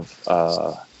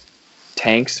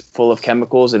tanks full of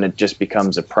chemicals and it just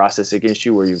becomes a processing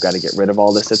issue where you've got to get rid of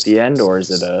all this at the end, or is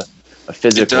it a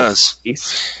physical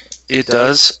piece? It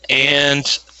does. And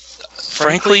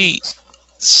frankly,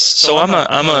 so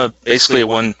I'm basically a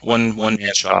one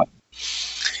man shop.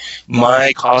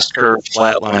 My cost curve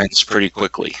flatlines pretty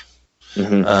quickly.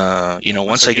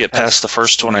 Once I get past the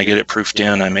first one, I get it proofed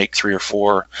in, I make 3 or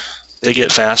 4. They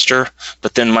get faster,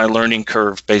 but then my learning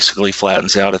curve basically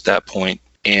flattens out at that point,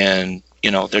 and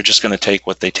they're just going to take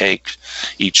what they take,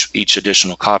 each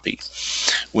additional copy.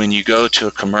 When you go to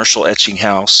a commercial etching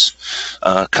house,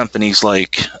 companies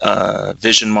like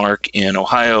Vision Mark in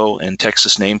Ohio and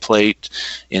Texas Nameplate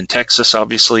in Texas,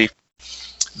 obviously,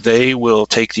 they will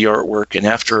take the artwork, and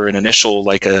after an initial,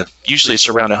 usually it's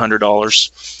around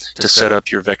 $100 to set up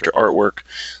your vector artwork,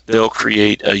 they'll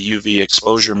create a UV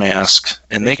exposure mask,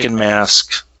 and they can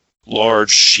mask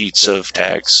large sheets of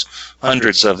tags,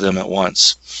 hundreds of them at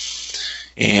once.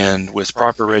 And with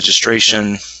proper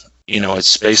registration,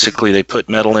 it's basically they put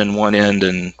metal in one end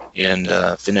and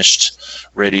finished,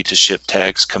 ready to ship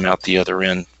tags come out the other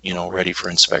end, ready for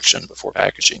inspection before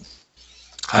packaging.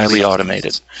 Highly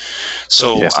automated.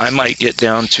 So I might get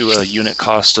down to a unit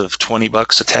cost of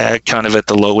 $20 a tag, kind of at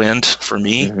the low end for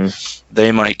me.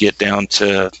 They might get down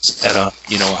to, at a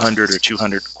 100 or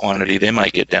 200 quantity, they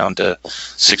might get down to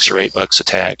 $6 or $8 a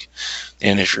tag.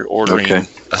 And if you're ordering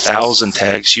 1,000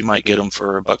 tags, you might get them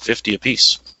for $1.50 a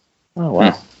piece. Oh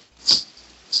wow!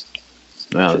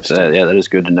 Well, that is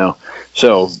good to know.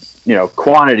 So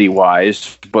quantity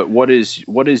wise, but what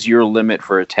is your limit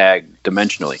for a tag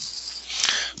dimensionally?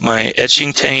 My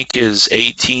etching tank is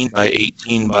 18 by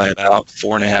 18 by about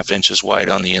 4.5 inches wide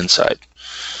on the inside.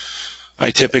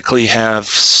 I typically have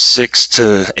 6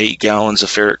 to 8 gallons of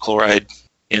ferric chloride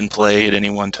in play at any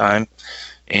one time,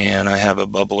 and I have a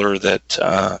bubbler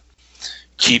that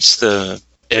keeps the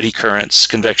eddy currents,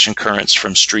 convection currents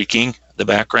from streaking the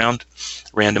background,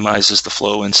 randomizes the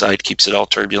flow inside, keeps it all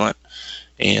turbulent,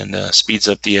 and speeds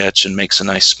up the etch and makes a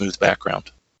nice smooth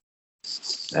background.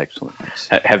 Excellent.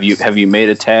 Have you made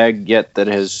a tag yet that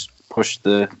has pushed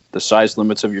the size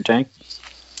limits of your tank?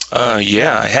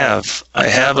 Yeah, I have. I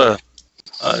have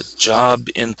job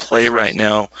in play right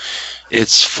now.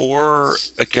 It's for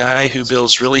a guy who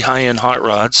builds really high-end hot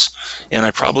rods, and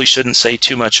I probably shouldn't say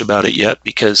too much about it yet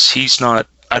because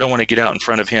I don't want to get out in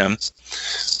front of him.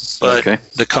 But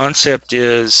The concept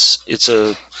is it's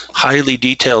a highly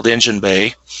detailed engine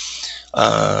bay,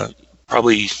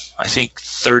 probably I think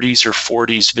 30s or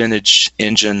 40s vintage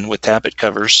engine with tappet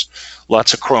covers,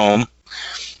 lots of chrome,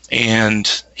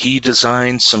 and he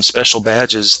designed some special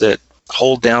badges that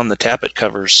hold down the tappet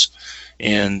covers,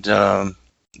 and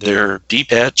they're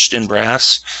deep etched in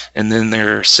brass, and then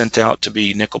they're sent out to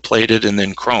be nickel plated and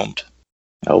then chromed.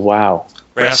 Oh, wow.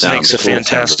 Brass makes a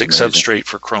fantastic substrate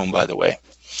for chrome, by the way.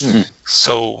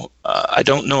 So I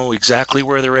don't know exactly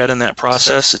where they're at in that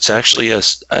process. It's actually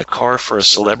a car for a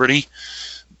celebrity.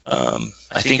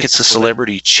 I think it's a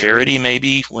celebrity charity,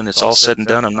 maybe, when it's all said and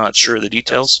done. I'm not sure of the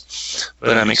details,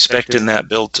 but I'm expecting that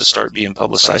build to start being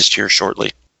publicized here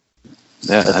shortly.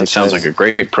 Yeah, that sounds like a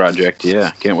great project.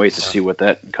 Yeah, can't wait to see what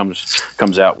that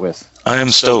comes out with. I am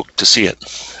stoked to see it.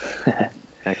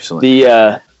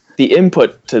 Excellent. The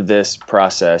input to this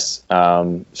process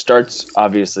starts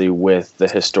obviously with the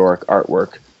historic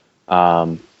artwork.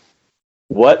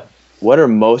 What are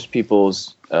most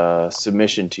people's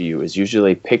submission to you? Is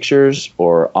usually pictures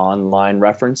or online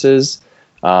references?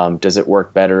 Does it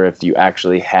work better if you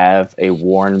actually have a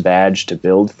worn badge to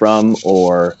build from,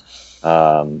 or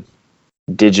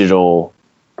digital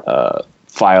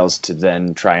files to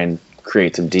then try and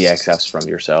create some DXFs from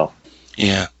yourself?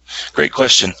 Yeah, great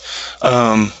question.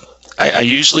 I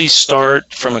usually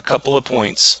start from a couple of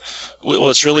points. Well,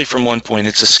 it's really from one point.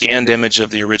 It's a scanned image of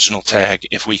the original tag,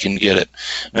 if we can get it.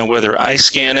 Now, whether I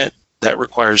scan it, that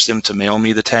requires them to mail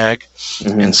me the tag,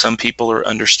 and some people are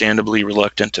understandably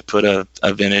reluctant to put a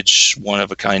vintage,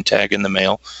 one-of-a-kind tag in the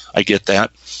mail. I get that.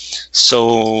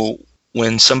 So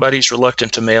when somebody's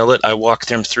reluctant to mail it, I walk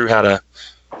them through how to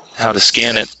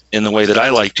scan it in the way that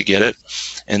I like to get it,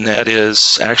 and that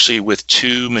is actually with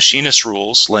two machinist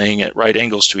rules laying at right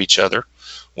angles to each other,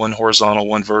 one horizontal,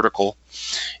 one vertical,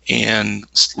 and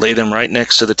lay them right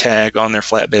next to the tag on their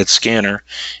flatbed scanner.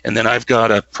 And then I've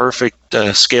got a perfect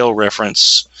scale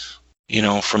reference,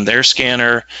 from their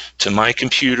scanner to my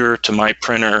computer to my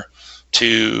printer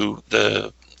to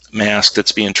the mask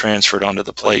that's being transferred onto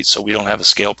the plate, so we don't have a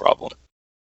scale problem.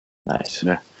 Nice.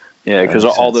 Yeah, because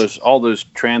all those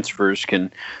transfers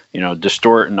can,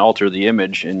 distort and alter the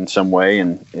image in some way,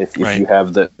 and if you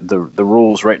have the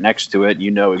rules right next to it, you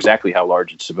know exactly how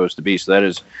large it's supposed to be.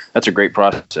 So that's a great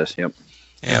process. Yep.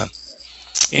 Yeah.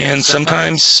 And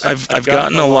sometimes I've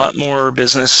gotten a lot more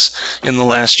business in the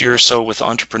last year or so with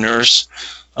entrepreneurs,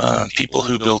 people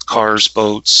who build cars,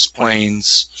 boats,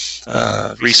 planes.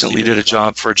 Recently did a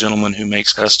job for a gentleman who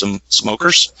makes custom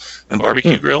smokers and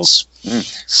barbecue grills.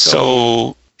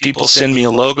 So people send me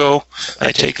a logo.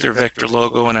 I take their vector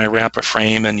logo and I wrap a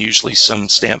frame and usually some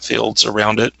stamp fields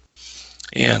around it.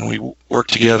 And we work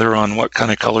together on what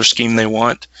kind of color scheme they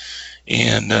want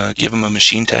and give them a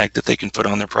machine tag that they can put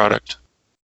on their product.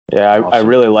 Yeah, I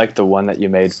really like the one that you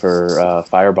made for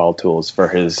Fireball Tools for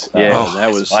his.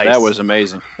 That was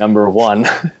amazing. Number one.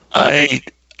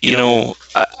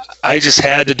 I just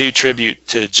had to do tribute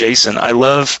to Jason. I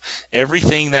love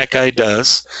everything that guy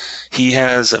does. He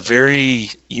has a very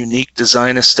unique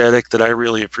design aesthetic that I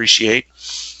really appreciate,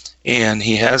 and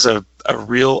he has a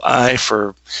real eye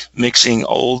for mixing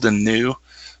old and new.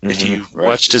 If you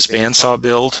watched his bandsaw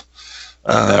build,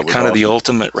 kind of the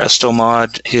ultimate resto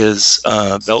mod, his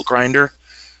belt grinder,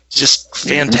 just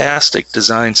fantastic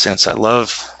design sense. I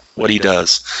love what he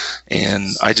does,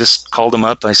 and I just called him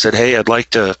up. I said, "Hey, I'd like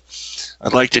to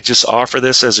just offer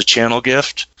this as a channel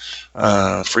gift,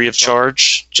 free of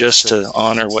charge, just to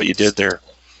honor what you did there."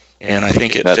 And I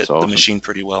think it fit the machine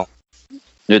pretty well.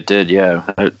 It did, yeah.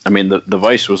 I mean, the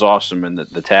vise was awesome, and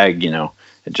the tag,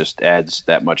 it just adds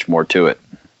that much more to it.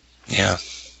 Yeah.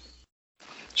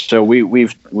 So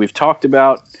we've talked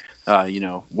about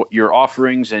what your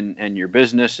offerings and your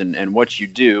business and what you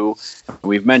do.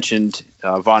 We've mentioned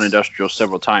Vaughn Industrial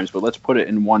several times, but let's put it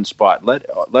in one spot. Let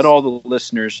all the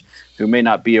listeners who may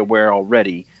not be aware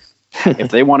already,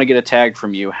 if they want to get a tag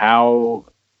from you, how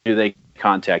do they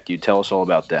contact you? Tell us all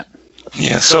about that.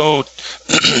 Yeah, so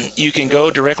you can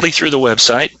go directly through the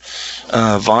website,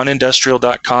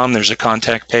 vaughnindustrial.com. There's a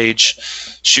contact page.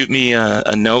 Shoot me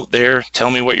a note there.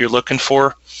 Tell me what you're looking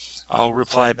for. I'll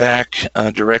reply back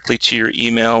directly to your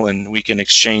email, and we can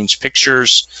exchange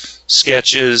pictures,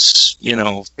 sketches,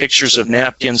 pictures of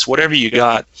napkins, whatever you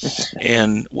got,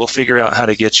 and we'll figure out how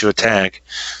to get you a tag.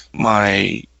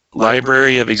 My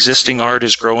library of existing art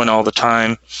is growing all the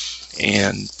time.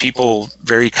 And people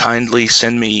very kindly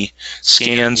send me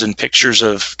scans and pictures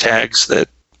of tags that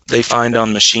they find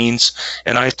on machines,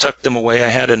 and I tuck them away. I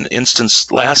had an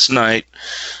instance last night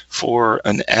for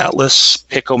an Atlas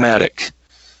Picomatic,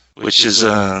 which is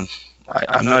I'm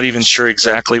not even sure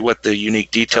exactly what the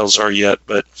unique details are yet,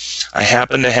 but I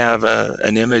happen to have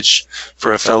an image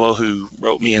for a fellow who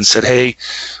wrote me and said, hey,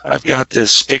 I've got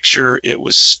this picture. It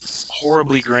was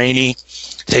horribly grainy,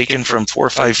 taken from 4 or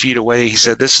 5 feet away. He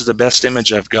said, this is the best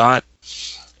image I've got.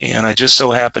 And I just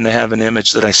so happened to have an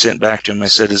image that I sent back to him. I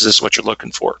said, is this what you're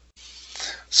looking for?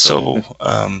 So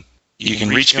you can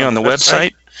reach me on the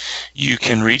website. You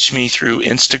can reach me through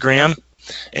Instagram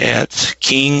at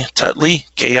KingTutley,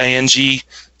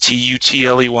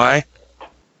 KingTutley.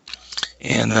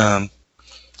 And,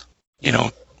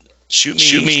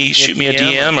 shoot me a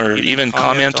DM or even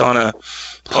comment on a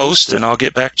post, and I'll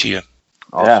get back to you.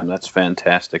 Awesome. Yeah. That's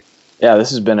fantastic. Yeah,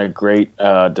 this has been a great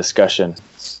discussion.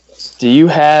 Do you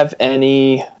have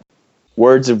any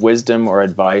words of wisdom or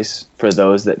advice for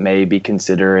those that may be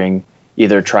considering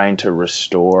either trying to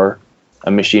restore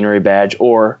a machinery badge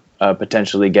or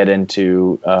potentially get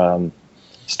into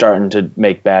starting to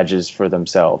make badges for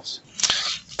themselves?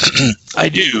 I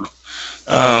do.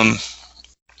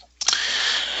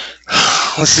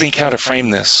 Let's think how to frame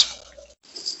this.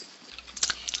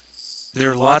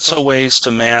 There are lots of ways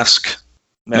to mask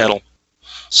metal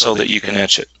so that you can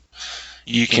etch it.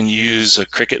 You can use a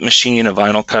Cricut machine, a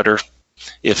vinyl cutter,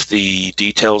 if the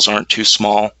details aren't too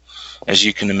small. As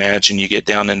you can imagine, you get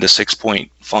down into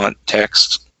 6-point font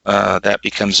text, that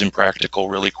becomes impractical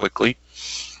really quickly.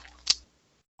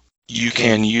 You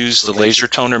can use the laser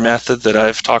toner method that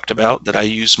I've talked about, that I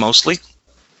use mostly.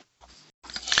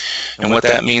 And what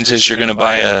that means is you're going to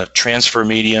buy a transfer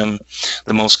medium.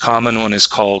 The most common one is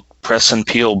called Press and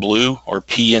Peel Blue, or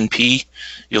PNP.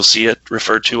 You'll see it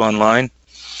referred to online.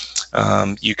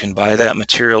 You can buy that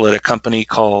material at a company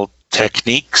called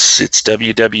Techniques. It's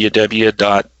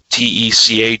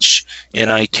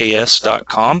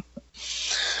www.techniks.com.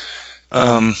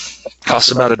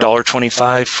 Costs about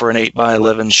 $1.25 for an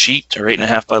 8x11 sheet or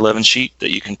 8.5x11 sheet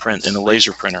that you can print in a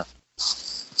laser printer.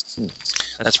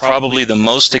 That's probably the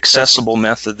most accessible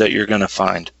method that you're going to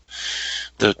find.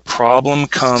 The problem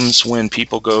comes when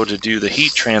people go to do the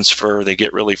heat transfer. They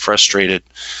get really frustrated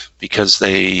because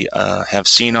they have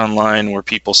seen online where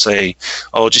people say,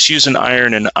 oh, just use an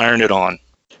iron and iron it on.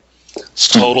 It's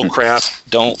total crap.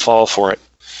 Don't fall for it.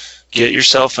 Get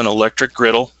yourself an electric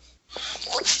griddle.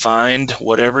 Find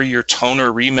whatever your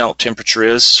toner remelt temperature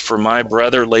is. For my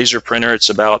Brother laser printer, it's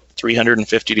about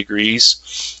 350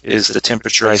 degrees is the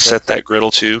temperature I set that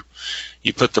griddle to.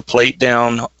 You put the plate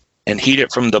down and heat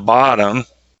it from the bottom,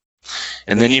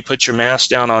 and then you put your mask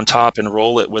down on top and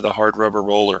roll it with a hard rubber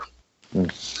roller.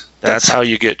 That's how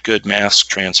you get good mask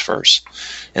transfers.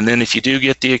 And then if you do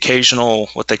get the occasional,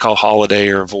 what they call holiday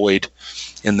or void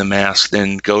in the mask,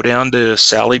 then go down to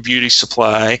Sally Beauty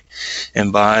Supply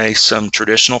and buy some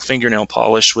traditional fingernail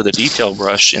polish with a detail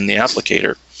brush in the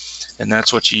applicator. And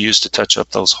that's what you use to touch up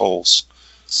those holes.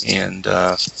 And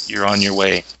you're on your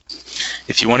way.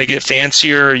 If you want to get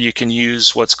fancier, you can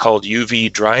use what's called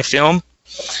UV dry film.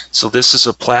 So this is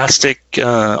a plastic,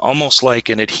 almost like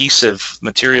an adhesive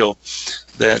material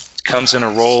that comes in a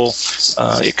roll.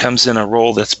 It comes in a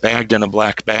roll that's bagged in a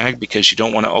black bag because you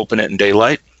don't want to open it in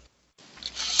daylight.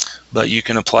 But you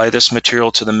can apply this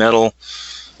material to the metal.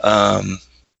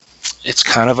 It's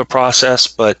kind of a process,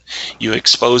 but you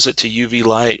expose it to UV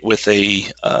light with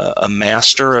a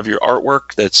master of your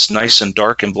artwork that's nice and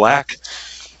dark and black.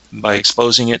 By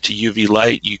exposing it to UV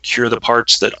light, you cure the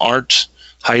parts that aren't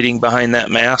hiding behind that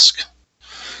mask.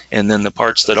 And then the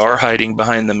parts that are hiding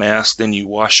behind the mask, then you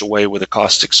wash away with a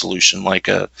caustic solution like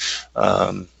a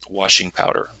washing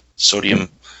powder. Sodium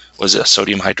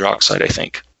hydroxide, I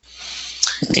think.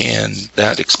 And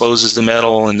that exposes the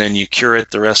metal, and then you cure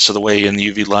it the rest of the way in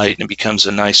the UV light, and it becomes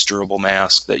a nice durable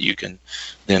mask that you can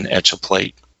then etch a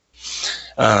plate.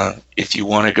 If you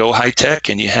want to go high-tech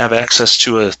and you have access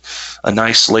to a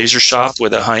nice laser shop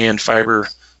with a high-end fiber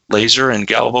laser and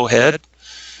galvo head,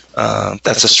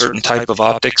 that's a certain type of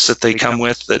optics that they come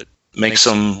with that makes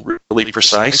them really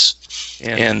precise.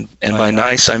 And by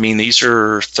nice, I mean these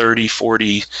are $30,000,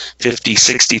 $40,000,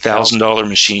 $50,000, $60,000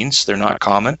 machines. They're not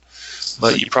common.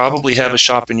 But you probably have a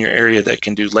shop in your area that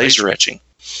can do laser etching.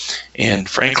 And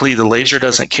frankly, the laser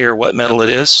doesn't care what metal it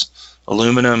is.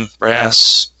 Aluminum,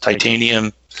 brass,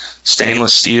 titanium,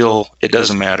 stainless steel, it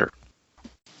doesn't matter.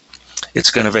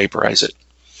 It's going to vaporize it.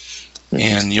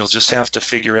 And you'll just have to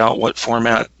figure out what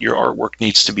format your artwork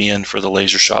needs to be in for the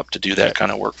laser shop to do that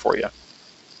kind of work for you.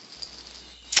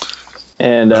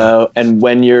 And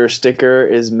when your sticker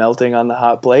is melting on the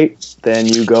hot plate, then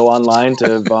you go online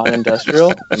to Vaughn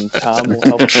Industrial, and Tom will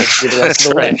help you the rest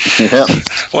of the way.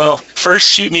 Yep. Well, first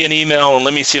shoot me an email and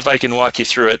let me see if I can walk you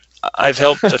through it. I've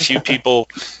helped a few people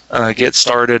get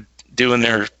started doing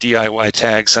their DIY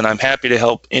tags, and I'm happy to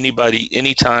help anybody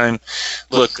anytime.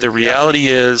 Look, the reality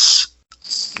is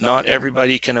not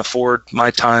everybody can afford my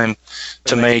time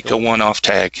to make a one-off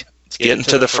tag. Getting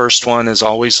to the first one is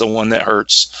always the one that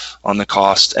hurts on the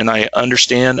cost, and I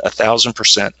understand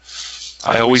 1,000%.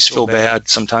 I always feel bad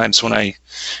sometimes when I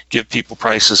give people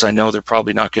prices I know they're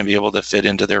probably not going to be able to fit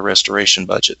into their restoration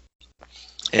budget.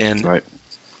 And, Right.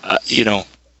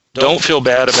 Don't feel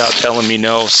bad about telling me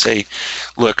no. Say,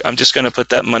 look, I'm just going to put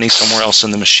that money somewhere else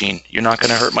in the machine. You're not going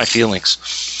to hurt my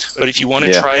feelings. But if you want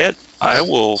to try it, I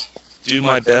will do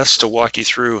my best to walk you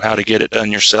through how to get it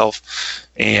done yourself,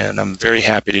 and I'm very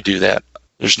happy to do that.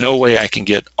 There's no way I can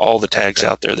get all the tags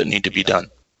out there that need to be done.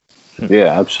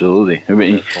 Yeah, absolutely. I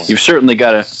mean, you've certainly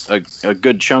got a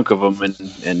good chunk of them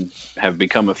and have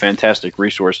become a fantastic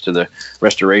resource to the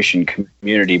restoration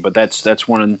community. But that's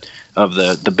one of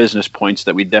the business points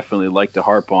that we definitely like to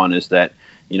harp on, is that,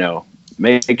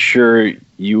 make sure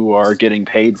you are getting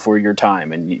paid for your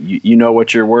time, and you know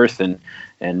what you're worth,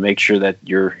 and make sure that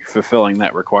you're fulfilling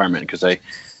that requirement. Because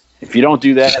if you don't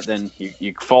do that, then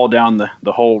you fall down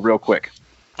the hole real quick.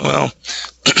 Well,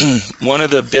 one of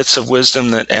the bits of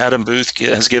wisdom that Adam Booth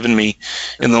has given me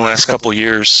in the last couple of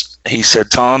years, he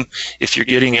said, Tom, if you're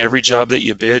getting every job that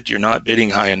you bid, you're not bidding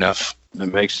high enough.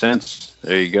 That makes sense.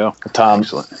 There you go. Tom,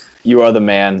 Excellent. You are the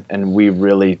man, and we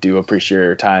really do appreciate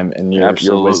your time and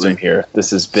your wisdom here. This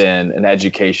has been an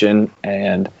education,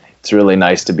 and it's really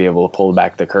nice to be able to pull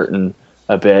back the curtain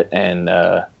a bit and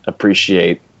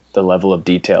appreciate the level of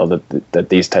detail that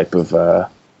these type of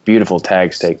beautiful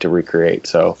tags take to recreate.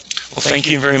 So, well, thank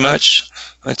you very much.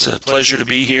 It's a pleasure to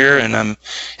be here, and I'm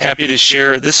happy to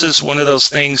share. This is one of those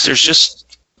things, there's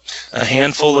just a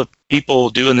handful of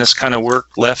people doing this kind of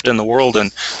work left in the world,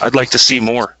 and I'd like to see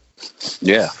more.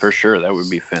 Yeah, for sure. That would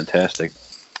be fantastic.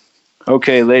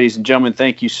 Okay, ladies and gentlemen,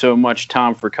 thank you so much,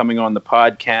 Tom, for coming on the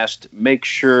podcast. Make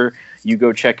sure you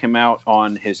go check him out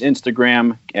on his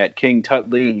Instagram at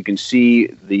KingTutley. You can see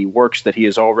the works that he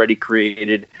has already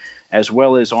created, as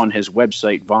well as on his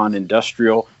website, Vaughn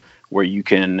Industrial, where you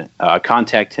can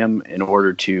contact him in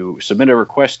order to submit a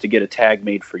request to get a tag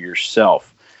made for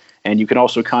yourself. And you can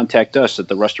also contact us at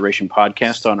the Restoration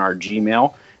Podcast on our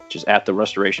Gmail, which is at the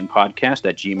Restoration Podcast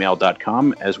at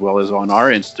gmail.com, as well as on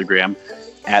our Instagram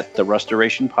at the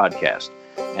Restoration Podcast.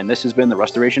 And this has been the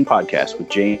Restoration Podcast with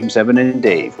James, Evan, and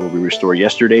Dave, where we restore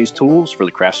yesterday's tools for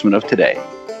the craftsmen of today.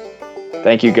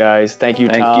 Thank you, guys. Thank you,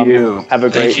 Tom. Thank you. Have a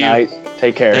great night.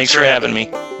 Take care. Thanks for having me.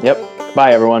 Yep.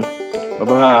 Bye, everyone.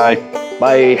 Bye-bye.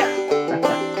 Bye.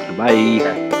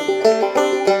 Bye.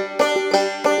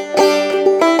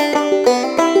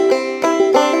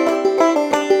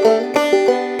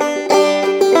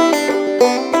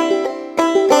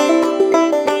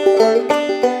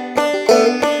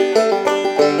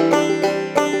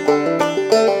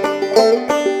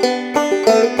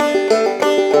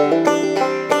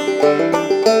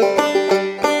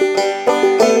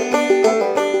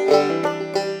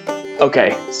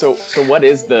 Okay, so what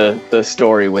is the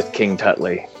story with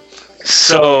KingTutley?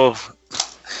 So,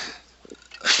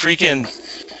 freaking,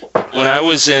 when I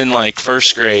was in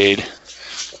first grade,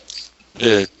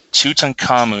 the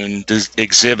Tutankhamun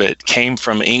exhibit came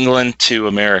from England to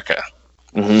America.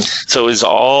 Mm-hmm. So it was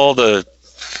all the,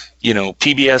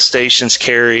 PBS stations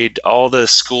carried, all the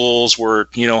schools were,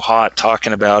 hot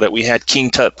talking about it. We had King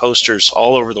Tut posters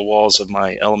all over the walls of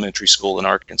my elementary school in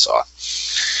Arkansas.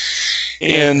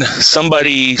 And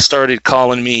somebody started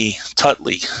calling me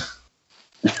Tutley.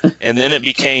 And then it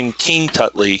became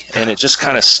KingTutley, and it just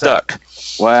kind of stuck.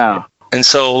 Wow. And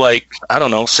so,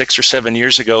 6 or 7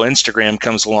 years ago, Instagram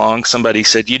comes along. Somebody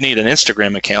said, you need an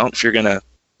Instagram account if you're going to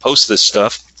post this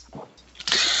stuff.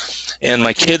 And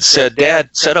my kids said, Dad,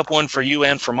 set up one for you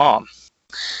and for Mom.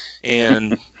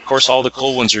 And, of course, all the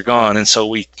cool ones are gone. And so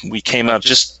we came up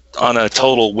just on a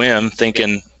total whim,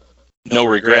 thinking, no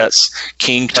regrets,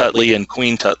 King Tutley and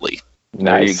Queen Tutley.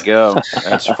 Nice. There you go.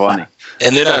 That's funny.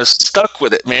 And then I was stuck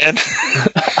with it, man.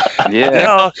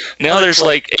 Yeah. Now there's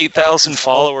 8,000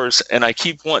 followers, and I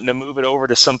keep wanting to move it over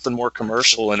to something more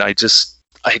commercial, and I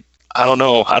don't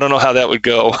know. I don't know how that would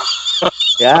go.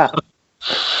 Yeah.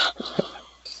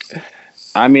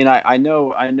 I mean, I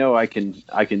know I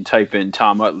can type in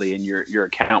Tom Utley and your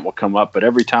account will come up, but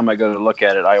every time I go to look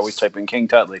at it, I always type in King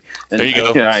Tutley. And there you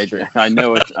go. I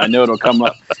know it'll come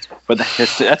up, but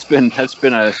that's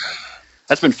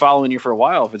been following you for a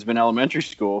while. If it's been elementary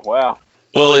school, wow.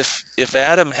 Well, if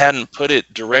Adam hadn't put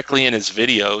it directly in his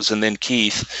videos and then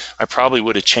Keith, I probably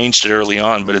would have changed it early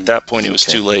on, but at that point it was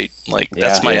too late.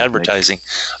 That's my advertising.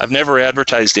 I've never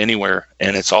advertised anywhere,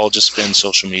 and it's all just been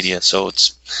social media, so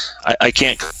I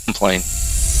can't complain.